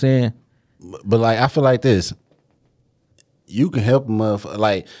feel what I'm saying? But like, I feel like this. You can help a motherfucker.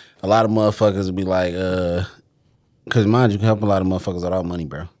 Like, a lot of motherfuckers will be like, because mind you, can help a lot of motherfuckers without money,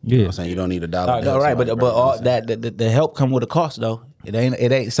 bro. You know what I'm saying? You don't need a dollar. No, right, but all that the help come with a cost though. It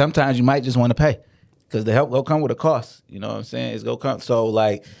ain't. Sometimes you might just want to pay because the help will come with a cost. You know what I'm saying? It's gonna come. So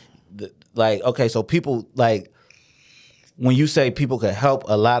like okay, so people like when you say people could help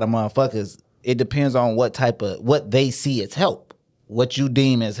a lot of motherfuckers, it depends on what they see as help, what you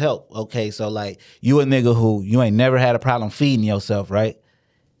deem as help. Okay, so like you a nigga who you ain't never had a problem feeding yourself, right?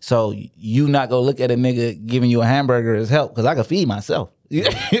 So you not gonna look at a nigga giving you a hamburger as help because I can feed myself. You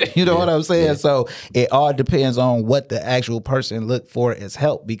know what I'm saying? Yeah. So it all depends on what the actual person look for as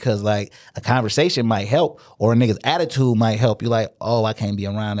help because like a conversation might help or a nigga's attitude might help. You're like, oh, I can't be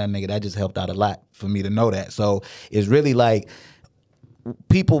around that nigga. That just helped out a lot for me to know that. So it's really like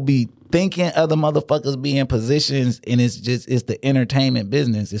people be thinking other motherfuckers be in positions and it's the entertainment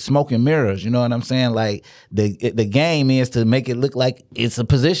business. It's smoke and mirrors. You know what I'm saying? Like the game is to make it look like it's a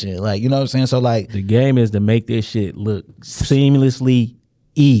position. Like, you know what I'm saying? So like the game is to make this shit look seamlessly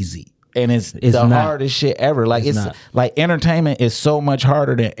easy. And it's the not. hardest shit ever. Like it's like entertainment is so much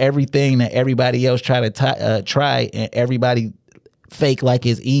harder than everything that everybody else try and everybody fake like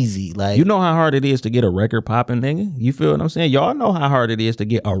it's easy. Like, you know how hard it is to get a record popping, nigga? You feel what I'm saying? Y'all know how hard it is to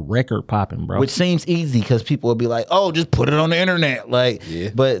get a record popping, bro. Which seems easy because people will be like, oh, just put it on the internet. Like,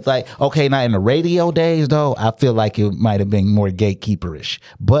 yeah. But like, okay, now in the radio days though, I feel like it might have been more gatekeeperish.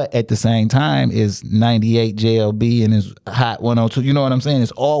 But at the same time, it's 98 JLB and it's Hot 102. You know what I'm saying?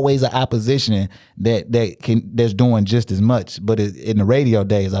 It's always an opposition that's doing just as much. But in the radio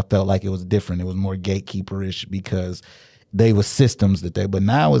days, I felt like it was different. It was more gatekeeperish because they were systems but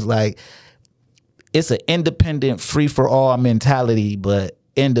now it's like it's an independent free for all mentality, but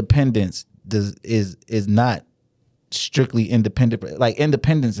independence is not strictly independent. Like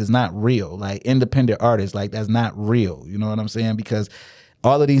independence is not real. Like independent artists, like that's not real. You know what I'm saying? Because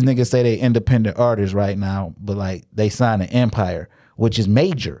all of these niggas say they independent artists right now, but like they sign an Empire, which is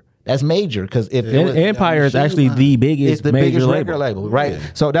major. That's major because if Empire is actually the biggest, it's the biggest record label, right? Yeah.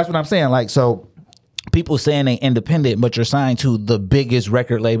 So that's what I'm saying. Like so. People saying they independent, but you're signed to the biggest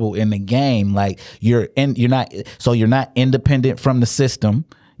record label in the game. Like you're not independent from the system.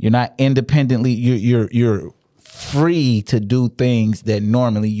 You're not independently. You're free to do things that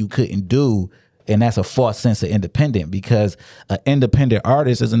normally you couldn't do, and that's a false sense of independent because an independent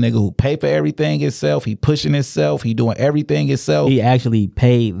artist is a nigga who pay for everything himself. He pushing himself. He doing everything himself. He actually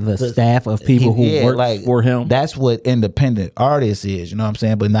paid the staff of people who work for him. That's what independent artist is. You know what I'm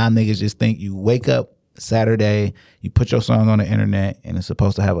saying? But now niggas just think you wake up Saturday, you put your song on the internet, and it's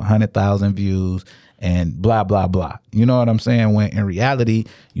supposed to have 100,000 views and blah blah blah. You know what I'm saying? When in reality,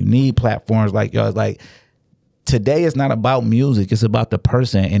 you need platforms like yours. Like today, it's not about music; it's about the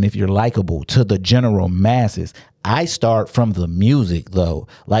person, and if you're likable to the general masses. I start from the music though.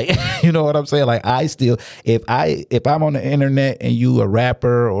 Like, you know what I'm saying? Like I still, if I'm on the internet and you a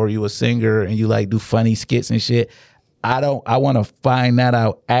rapper or you a singer and you like do funny skits and shit, I want to find that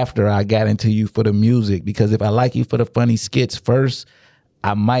out after I got into you for the music, because if I like you for the funny skits first,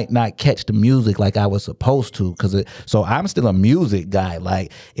 I might not catch the music like I was supposed to. So I'm still a music guy.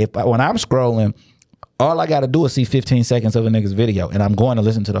 Like when I'm scrolling, all I got to do is see 15 seconds of a nigga's video and I'm going to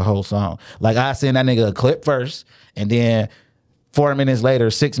listen to the whole song. Like I send that nigga a clip first and then 4 minutes later,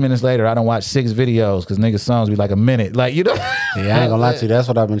 6 minutes later, I don't watch 6 videos because niggas' songs be like a minute. Like, you know? Yeah, I ain't gonna lie to you. That's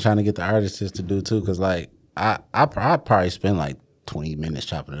what I've been trying to get the artists to do too. Cause like I probably spend like 20 minutes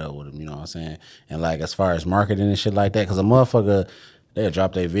chopping it up with them, you know what I'm saying? And like as far as marketing and shit like that, because a motherfucker, they'll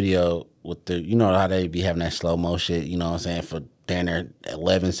drop their video with the, you know how they be having that slow-mo shit, you know what I'm saying, for down there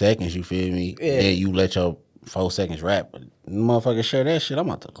 11 seconds, you feel me? Yeah. Then you let your 4 seconds rap. But motherfucker share that shit, I'm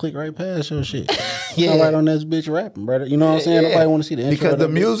about to click right past your shit. Yeah. I'm right on this bitch rapping, brother. You know what I'm saying? Nobody want to see the intro. Because the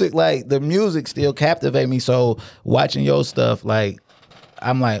music, like, the music still captivate me. So watching your stuff, like,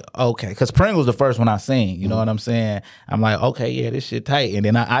 I'm like, okay, because Pringle's the first one I seen. You know what I'm saying? I'm like, okay, yeah, this shit tight. And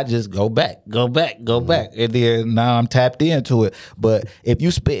then I just go back. And then now I'm tapped into it. But if you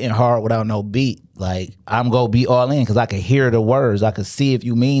spitting hard without no beat, like, I'm gonna be all in because I can hear the words. I can see if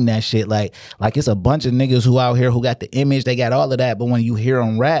you mean that shit. Like it's a bunch of niggas who out here who got the image, they got all of that. But when you hear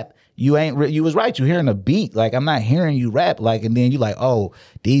them rap, you was right. You hearing a beat. Like, I'm not hearing you rap. Like, and then you like, oh,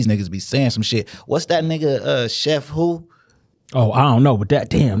 these niggas be saying some shit. What's that nigga, Chef who? Oh, I don't know, but that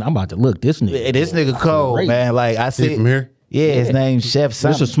damn, I'm about to look this nigga. This nigga cold, great. man. Like, I see from here. Yeah, his name's Chef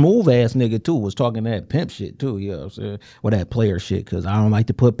something. This a smooth ass nigga too. Was talking that pimp shit too. You know what I'm saying? Well, that player shit, because I don't like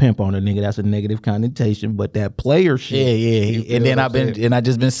to put pimp on a nigga. That's a negative connotation. But that player shit. Yeah. And then I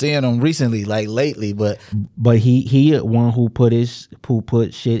just been seeing him recently, like lately. But he one who put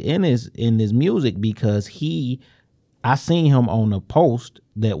shit in his music because I seen him on a post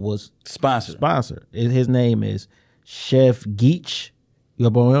that was sponsored. His name is Chef Geach. You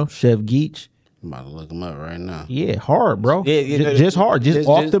up on him? Chef Geach. I'm about to look him up right now. Yeah, hard, bro. Yeah, just hard. Just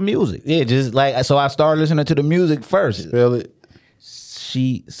off the music. Yeah, just like, so I started listening to the music first. Spell it.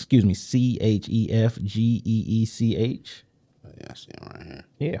 ChefGeech. Yeah, I see him right here.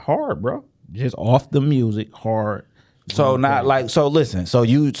 Yeah, hard, bro. Just off the music, hard. So not like, so listen, so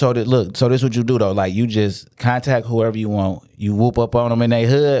this what you do though, like you just contact whoever you want, you whoop up on them in their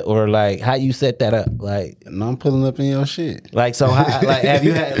hood, or like how you set that up, like? No, I'm pulling up in your shit. Like, so how, like, have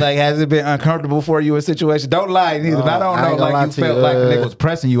you had, like, has it been uncomfortable for you in situation? Don't lie neither. I don't know, like you felt like a nigga was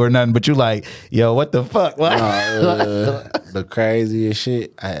pressing you or nothing, but you like, yo, what the fuck? The craziest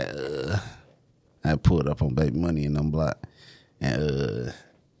shit, I pulled up on Baby Money in them block, and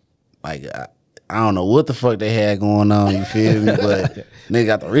I don't know what the fuck they had going on, you feel me? But nigga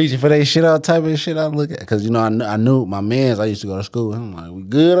got the reaching for that shit, all type of shit I look at. Cause, you know, I knew my mans, I used to go to school. I'm like, we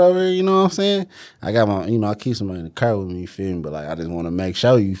good over here, you know what I'm saying? I got my, you know, I keep somebody in the car with me, you feel me? But like, I just want to make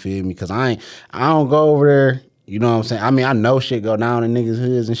sure, you feel me? Cause I don't go over there, you know what I'm saying? I mean, I know shit go down in niggas'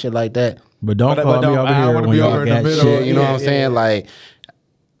 hoods and shit like that. But don't call me over here when y'all got shit, you know what I'm saying? Like,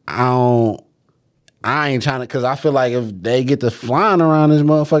 I ain't trying to, cause I feel like if they get to flying around this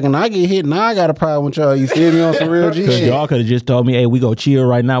motherfucker and I get hit, now I got a problem with y'all. You feel me, on some real G shit? Y'all could have just told me, hey, we go chill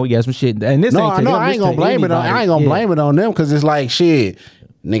right now. We got some shit. And this I ain't gonna blame it on. I ain't gonna blame it on them, cause it's like shit,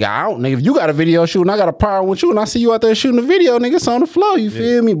 nigga. Nigga, if you got a video shooting, I got a problem with you, and I see you out there shooting the video, nigga, it's on the floor. You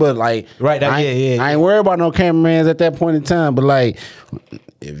feel me? But like, right? I ain't worried about no cameramans at that point in time. But like,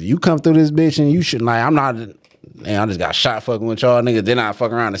 if you come through this bitch and you should, like, I'm not. Man, I just got shot fucking with y'all, nigga. Then I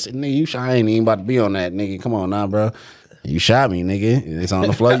fuck around and say, nigga, I ain't even about to be on that, nigga. Come on now, bro. You shot me, nigga. It's on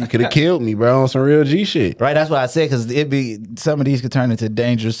the floor. You could have killed me, bro, on some real G shit. Right, that's what I said, because some of these could turn into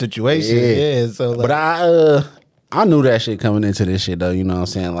dangerous situations. Yeah, so like, but I knew that shit coming into this shit, though. You know what I'm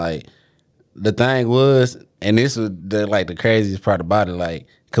saying? Like, the thing was, and this was the craziest part about it, like,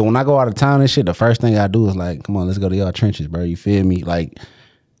 because when I go out of town and shit, the first thing I do is like, come on, let's go to y'all trenches, bro. You feel me? Like,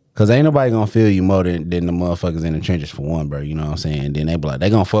 cause ain't nobody gonna feel you more than the motherfuckers in the trenches for one, bro. You know what I'm saying? And then they be like, they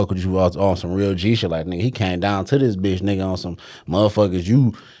gonna fuck with you on some real G shit. Like, nigga, he came down to this bitch, nigga, on some motherfuckers.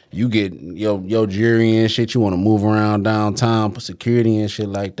 You get your jury and shit. You want to move around downtown, put security and shit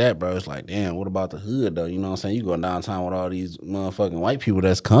like that, bro. It's like, damn, what about the hood though? You know what I'm saying? You going downtown with all these motherfucking white people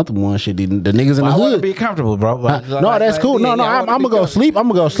that's comfortable and shit. The niggas in the hood. I want to be comfortable, bro. No, that's cool. No, I'm gonna go sleep. I'm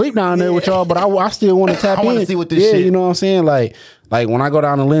gonna go sleep down there with y'all. But I still want to tap in. I want to see what this shit. Yeah, you know what I'm saying? Like when I go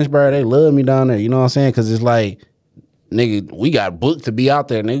down to Lynchburg, they love me down there. You know what I'm saying? Because it's like, nigga, we got booked to be out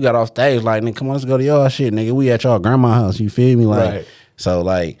there. Nigga, we got off stage. Like, nigga, come on, let's go to y'all shit. Nigga, we at y'all grandma's house. You feel me? Like, right. So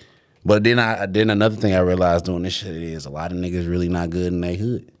like, but then another thing I realized doing this shit is a lot of niggas really not good in their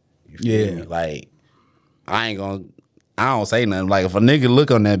hood. You feel me? Like, I don't say nothing. Like, if a nigga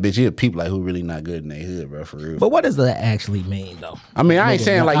look on that bitch, he'll peep like who really not good in their hood, bro, for real. But what does that actually mean, though? I mean, I ain't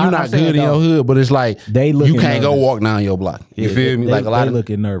saying like you not good in your hood, but it's like you can't go walk down your block. You feel me? Like a lot of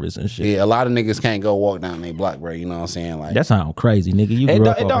looking nervous and shit. Yeah, a lot of niggas can't go walk down their block, bro. You know what I'm saying? Like, that sound crazy, nigga.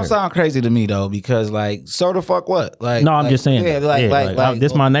 It don't sound crazy to me though, because like, so the fuck what? Like, no, I'm just saying. Yeah, like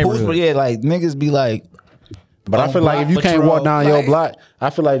this my neighborhood. Yeah, like niggas be like. But I feel like if you can't walk down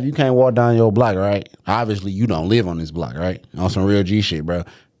your block, right? Obviously, you don't live on this block, right? On some real G shit, bro.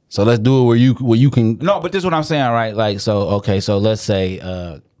 So let's do it where you can. No, but this is what I'm saying, right? Like, so okay, so let's say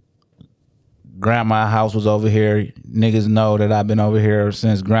grandma's house was over here. Niggas know that I've been over here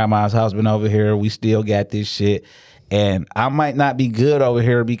since grandma's house been over here. We still got this shit. And I might not be good over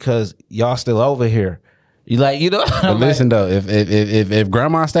here because y'all still over here. You like, you know? But listen though, if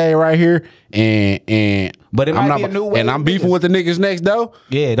grandma stayed right here and But it might be a new way and of I'm beefing niggas. with the niggas next though.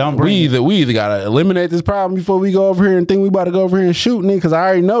 Yeah, don't we bring either gotta eliminate this problem before we go over here and think we about to go over here and shoot, nigga. Because I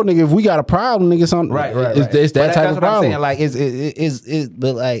already know, nigga, if we got a problem, nigga, something Right. it's that But type that's of what I'm problem. saying. Like, it's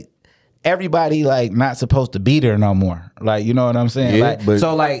but like everybody like not supposed to be there no more. Like, you know what I'm saying? Yeah, like, but-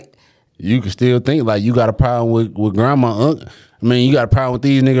 so like. You can still think like you got a problem with grandma. I mean, you got a problem with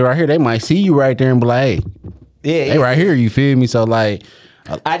these niggas right here. They might see you right there and be like, hey, Yeah, they right here. You feel me? So like,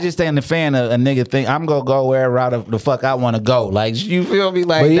 I just ain't a fan of a nigga think I'm gonna go wherever the fuck I want to go. Like, you feel me?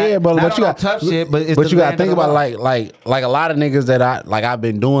 Like, but yeah, but not you on got tough shit. But it's but the you got to land think of the about law. like a lot of niggas that I've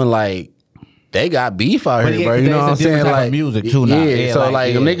been doing like. They got beef out But here, yeah, bro. You know what I'm it's a different saying? type of Like music, too, now. Yeah, so like,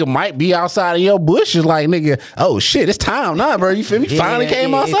 like yeah. a nigga might be outside of your bushes, like nigga. Oh shit, it's time now, bro. You feel me? Finally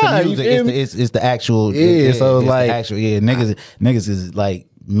came outside. You feel me? It's the actual. Yeah, so it's the like- actual. Yeah, niggas is like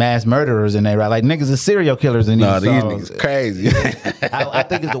mass murderers in there, right? Like niggas is serial killers in No, these these songs. niggas crazy. I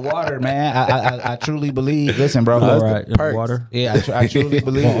think it's the water, man. I truly believe. Listen, bro. All right, perks. water. Yeah, I truly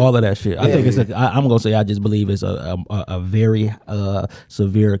believe. Well, all of that shit. I think it's. I'm gonna say I just believe it's a very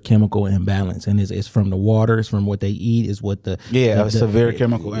severe chemical imbalance, and it's from the water, it's from what they eat, it's what the Yeah, a severe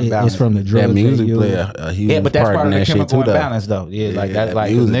chemical imbalance. It's from the drugs That music they use. play a huge Yeah, but that's part in of the that shit chemical too, though. imbalance, though. Yeah, like that. that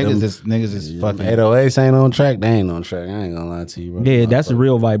Like music, niggas is fucking. 808s ain't on track. They ain't on track. I ain't gonna lie to you, bro. Yeah, that's a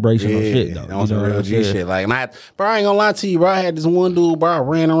real vibrational shit, though. On some You know what real I'm G saying? shit. Like, bro, I ain't gonna lie to you, bro. I had this one dude, bro. I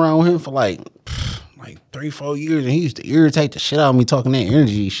ran around with him for like 3-4 years, and he used to irritate the shit out of me talking that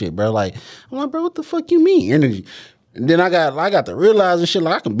energy shit, bro. Like, I'm like, bro, what the fuck you mean energy? And then I got to realize and shit,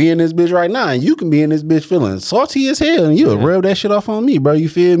 like I can be in this bitch right now, and you can be in this bitch feeling salty as hell, and you'll rub that shit off on me, bro. You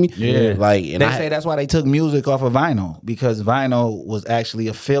feel me? Yeah. Like, and They say that's why they took music off of vinyl, because vinyl was actually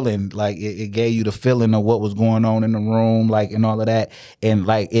a feeling. Like it gave you the feeling of what was going on in the room, like, and all of that. And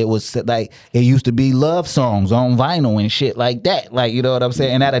like it was like it used to be love songs on vinyl and shit like that. Like, you know what I'm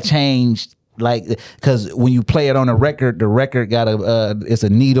saying? And that changed. Like, because when you play it on a record, the record got it's a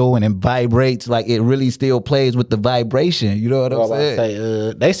needle and it vibrates. Like, it really still plays with the vibration. You know what I'm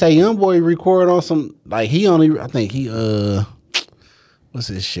saying? They say YoungBoy record on some, like, I think he what's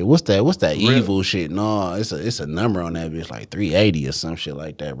this shit? What's that evil shit? No, it's a number on that bitch, like 380 or some shit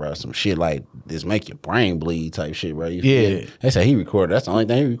like that, bro. Some shit like this make your brain bleed type shit, bro. You feel me? They say he recorded. That's the only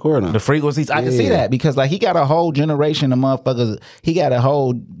thing he recorded on. The frequencies, I can see that, because like he got a whole generation of motherfuckers. He got a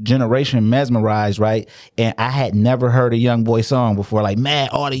whole generation mesmerized, right? And I had never heard a YoungBoy song before. Like, man,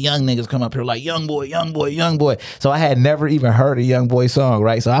 all the young niggas come up here like YoungBoy. So I had never even heard a YoungBoy song,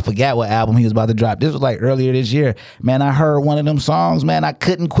 right? So I forgot what album he was about to drop. This was like earlier this year. Man, I heard one of them songs, man. I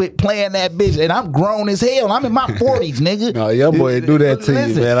couldn't quit playing that bitch, and I'm grown as hell. I'm in my 40s, nigga. No, YoungBoy do that to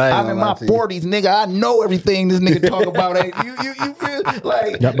you, man. I ain't I'm gonna in my lie to you. 40s, nigga. I know everything this nigga talk about. You feel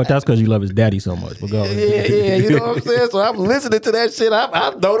like? Yeah, but that's because you love his daddy so much. But go ahead. Yeah, you know what I'm saying? So I'm listening to that shit. I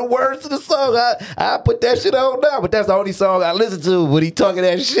know the words to the song. I put that shit on now, but that's the only song I listen to. But he talking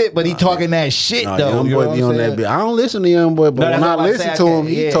that shit, but he talking that shit, No, though. You know YoungBoy what be I'm on saying? that bitch. I don't listen to YoungBoy, but No, when that's I what I'm listen saying. to him,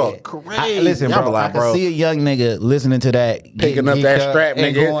 he Yeah. talk crazy. Listen, I bro, be like, I can see a young nigga listening to that. picking up geeked that strap,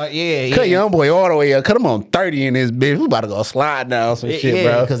 and nigga. Going, yeah. Cut YoungBoy all the way up. Cut him on 30 in this bitch. We about to go slide down some shit, yeah,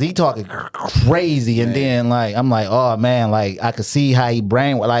 bro. because he talking crazy, and then like I'm like, oh man, like I could see how he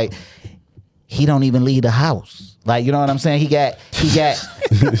brain like he don't even leave the house. Like, you know what I'm saying? He don't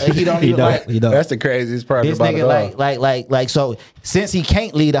even like. He don't. That's the craziest part This about it all. nigga like so since he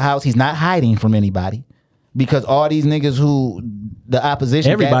can't leave the house, he's not hiding from anybody, because all these niggas who the opposition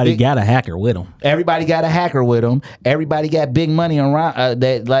Everybody got a hacker with him. everybody got a hacker with them. Everybody got big money around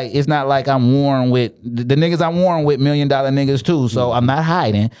that. Like, it's not like I'm warring with the niggas I'm warring with $1 million niggas too. So I'm not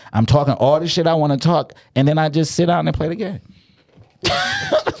hiding. I'm talking all the shit I want to talk, and then I just sit down and play the game.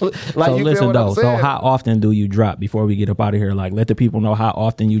 Like, So you feel listen what though. I'm So saying? how often do you drop before we get up out of here? Like, let the people know how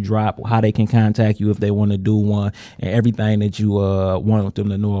often you drop, how they can contact you if they want to do one, and everything that you want them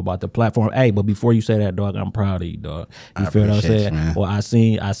to know about the platform. Hey, but before you say that, dog, I'm proud of you, dog. You feel what I'm appreciate saying? you, man. Well, I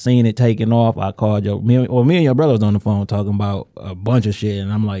seen it taking off. I called me and your brother was on the phone talking about a bunch of shit,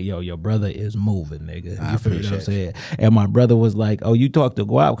 and I'm like, yo, your brother is moving, nigga. You feel what I'm saying? And my brother was like, oh, you talked to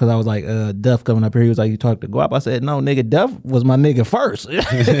Guap? Because I was like, Duff coming up here. He was like, you talked to Guap? I said, no, nigga, Duff was my nigga first.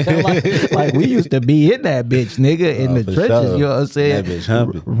 like we used to be in that bitch, nigga, in the for trenches. sure. You know what I'm saying? That bitch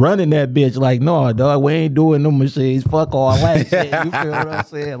humping. Running that bitch like, no, dog, we ain't doing no machines. Fuck all that shit. You feel what I'm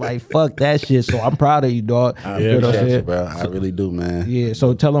saying? Like, fuck that shit. So I'm proud of you, dog. I You feel what I'm appreciate you, saying? bro. I really do, man. Yeah,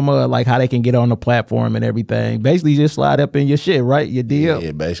 so tell them like how they can get on the platform and everything. Basically, just slide up in your shit, right? Your deal.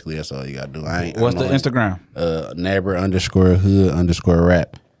 Yeah, basically that's all you gotta do. What's the Instagram?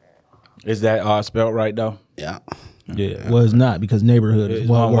 Neighbor_hood_rap. Is that all spelled right though? Yeah. Yeah, well, it's not because neighborhood is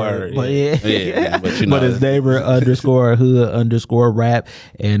one word, but yeah, Yeah, but you know, but it's neighbor_hood_rap,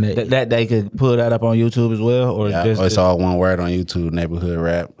 and That they could pull that up on YouTube as well, or yeah, just it's all one word on YouTube, neighborhood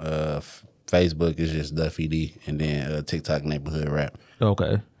rap. Facebook is just Duffy D, and then TikTok neighborhood rap.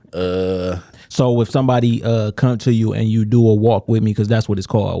 okay. So if somebody come to you and you do a walk with me, because that's what it's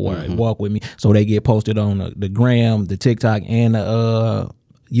called, walk with me. So they get posted on the gram, the TikTok, and the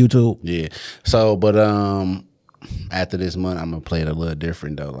YouTube. Yeah. So, but after this month, I'm gonna play it a little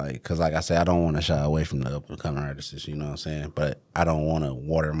different though, like, cause like I said, I don't want to shy away from the up and coming artists. You know what I'm saying? But I don't want to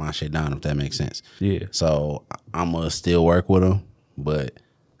water my shit down, if that makes sense. Yeah. So I'm gonna still work with them, but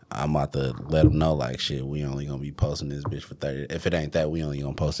I'm about to let them know, like, shit, we only gonna be posting this bitch for 30. If it ain't that, we only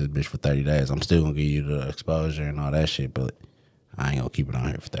gonna post this bitch for 30 days. I'm still gonna give you the exposure and all that shit, but I ain't gonna keep it on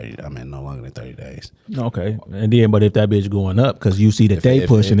here for 30. I mean, no longer than 30 days. Okay. And then, but if that bitch going up, because you see that they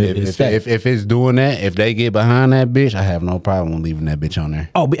pushing it, it's if it's doing that, if they get behind that bitch, I have no problem leaving that bitch on there.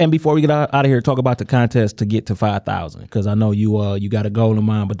 Oh, and before we get out of here, talk about the contest to get to 5,000, because I know you got a goal in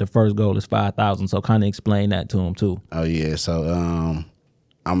mind, but the first goal is 5,000. So kind of explain that to them too. Oh yeah, so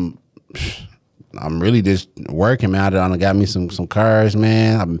I'm really just working, man. I done got me some cars,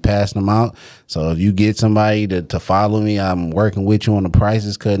 man. I've been passing them out. So if you get somebody to follow me, I'm working with you on the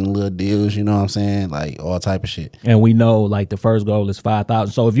prices, cutting little deals, you know what I'm saying? Like all type of shit. And we know like the first goal is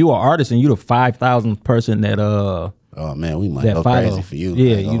 5,000. So if you are an artist and you the 5,000th person that oh man, we might go follow. crazy for you.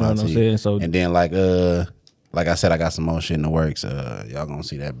 Yeah, you know what I'm saying? So and then like I said, I got some more shit in the works. Y'all gonna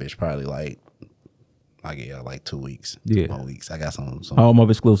see that bitch probably like 2 weeks. Yeah. 2 more weeks. I got some home of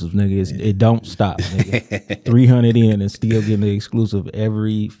exclusives, nigga. It don't stop, nigga. 300 in and still getting the exclusive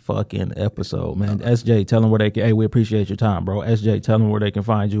every fucking episode, man. SJ, tell them where they can. Hey, we appreciate your time, bro. SJ, tell them where they can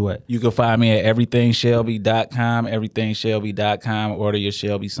find you at. You can find me at everythingshelby.com, everythingshelby.com. Order your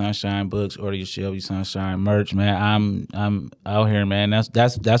Shelby Sunshine books, order your Shelby Sunshine merch, man. I'm out here, man.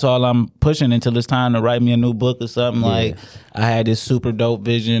 That's all I'm pushing until it's time to write me a new book or something. Like, I had this super dope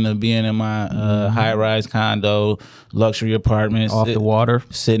vision of being in my high-rise condo, luxury apartments, Off the water,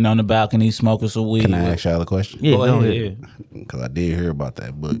 sitting on the balcony smoking some weed. Can I ask y'all a question? Yeah, Go ahead. Because I did hear about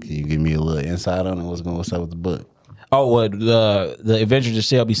that book. Can you give me a little insight on it? What's up with the book? Oh, well, the Adventures of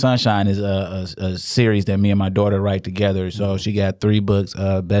Shelby Sunshine is a series that me and my daughter write together. So she got 3 books: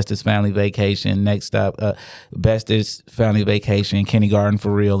 Bestest Family Vacation, Next Stop, Bestest Family Vacation, Kindergarten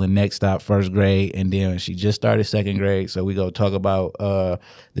for Real, and Next Stop First Grade. And then she just started 2nd grade, so we go talk about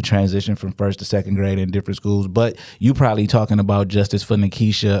the transition from 1st to 2nd grade in different schools. But you probably talking about Justice for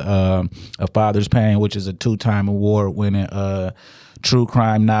Nikisha, A Father's Pain, which is a 2-time award-winning true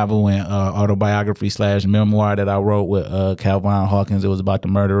crime novel and autobiography / memoir that I wrote with Calvin Hawkins. It was about the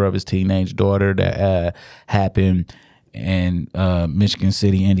murder of his teenage daughter that happened in Michigan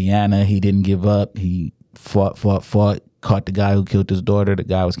City, Indiana. He didn't give up. He fought, caught the guy who killed his daughter. The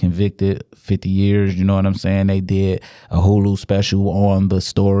guy was convicted, 50 years, you know what I'm saying? They did a Hulu special on the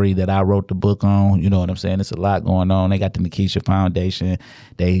story that I wrote the book on, you know what I'm saying? It's a lot going on. They got the Nikisha Foundation.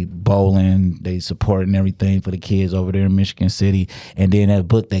 They bowling, they supporting everything for the kids over there in Michigan City. And then that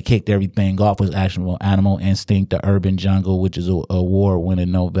book that kicked everything off was actual Animal Instinct, The Urban Jungle, which is an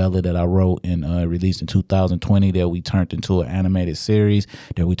award-winning novella that I wrote and released in 2020 that we turned into an animated series,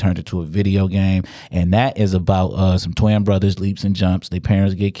 that we turned into a video game. And that is about some twin brothers, leaps and jumps. Their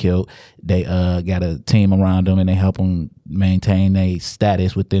parents get killed. They got a team around them and they help them maintain a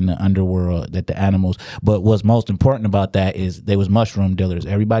status within the underworld that the animals. But what's most important about that is they was mushroom dealers.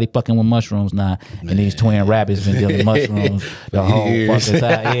 Everybody fucking with mushrooms now, and these twin rabbits been dealing mushrooms the whole fucking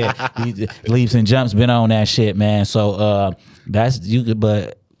time. Yeah, these leaps and jumps been on that shit, man. So that's you could.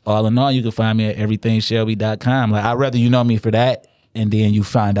 But all in all, you can find me at everythingshelby.com. Like, I'd rather you know me for that, and then you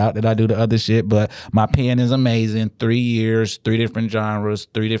find out that I do the other shit. But my pen is amazing. 3 years, 3 different genres,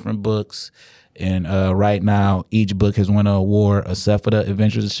 3 different books. And right now, each book has won an award, except for the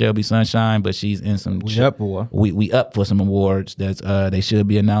Adventures of Shelby Sunshine. But she's in some. We up for some awards that they should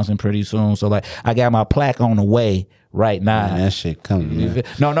be announcing pretty soon. So like, I got my plaque on the way right now. Man, that shit coming, man.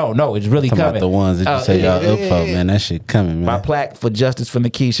 No, it's really Talking coming. about the ones that you say y'all up for, man. That shit coming, man. My plaque for Justice for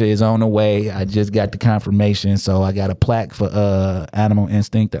Nikisha is on the way. I just got the confirmation, so I got a plaque for Animal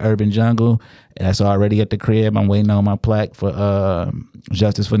Instinct, the Urban Jungle. That's already at the crib. I'm waiting on my plaque for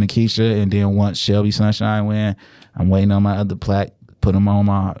Justice for Nikisha, and then once Shelby Sunshine win, I'm waiting on my other plaque. Put them on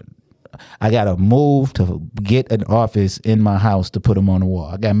my. I gotta move to get an office in my house to put them on the wall.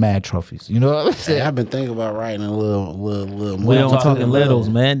 I got mad trophies. You know what I'm saying? Hey, I've been thinking about writing a little We don't movie. talking littles,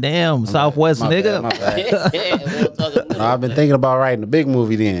 man. Damn, Southwest My nigga. bad. No, I've been thinking about writing a big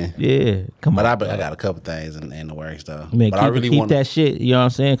movie then. Yeah, come on. But I got a couple things in the works though. Man, but I really keep want that shit. You know what I'm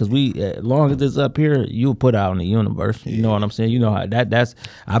saying? Because we, as long as it's up here, you'll put out in the universe. You know what I'm saying? You know how that's.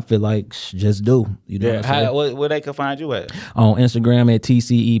 I feel like just do. You know what I'm saying? Where they can find you at? On Instagram at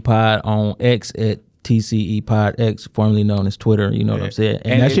TCE Pod, on X at TCE Pod X, formerly known as Twitter. You know what I'm saying?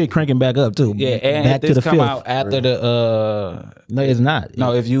 And that shit cranking back up too. Yeah, and back if to the this come fifth. out after the No, it's not.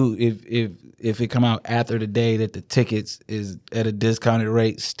 no, if it come out after the day that the tickets is at a discounted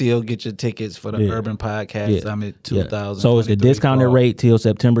rate, still get your tickets for the Urban Podcast Summit 2000. So it's the discounted rate till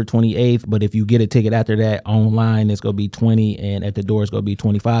September 28th, but if you get a ticket after that online, it's gonna be 20, and at the door it's gonna be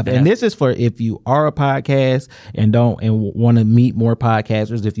 25. And this is for if you are a podcast and want to meet more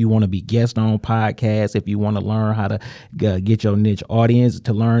podcasters, if you want to be guest on podcasts, if you want to learn how to get your niche audience,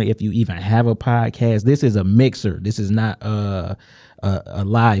 to learn if you even have a podcast. This is a mixer. This is not a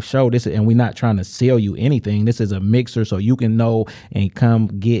live show. And we're not trying to sell you anything. This is a mixer, so you can know and come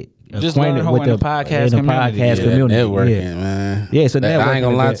get just acquainted learn with the podcast podcast community. community. networking, man. Yeah, it's a networking I ain't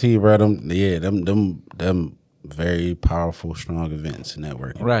gonna lie event. to you, bro. Them very powerful, strong events in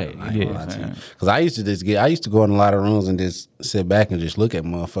networking. Right. Yeah. Because I used to go in a lot of rooms and just sit back and just look at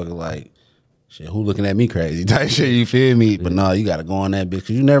motherfuckers like, shit, who looking at me crazy type shit, you feel me? But no, you got to go on that bitch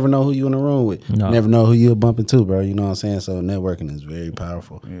because you never know who you in the room with. No. You never know who you'll bump into, bro. You know what I'm saying? So networking is very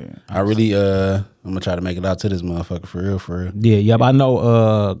powerful. Yeah. I really, I'm going to try to make it out to this motherfucker for real. Yeah, but I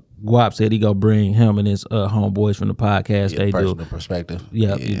know Guap said he go bring him and his homeboys from the podcast. Yeah, they personal do. perspective.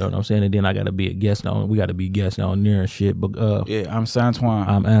 Yeah, you know what I'm saying? And then I got to be a guest on. We got to be guests on there and shit. But I'm Santuan.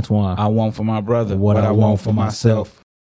 I'm Antoine. I want for my brother what I want for myself.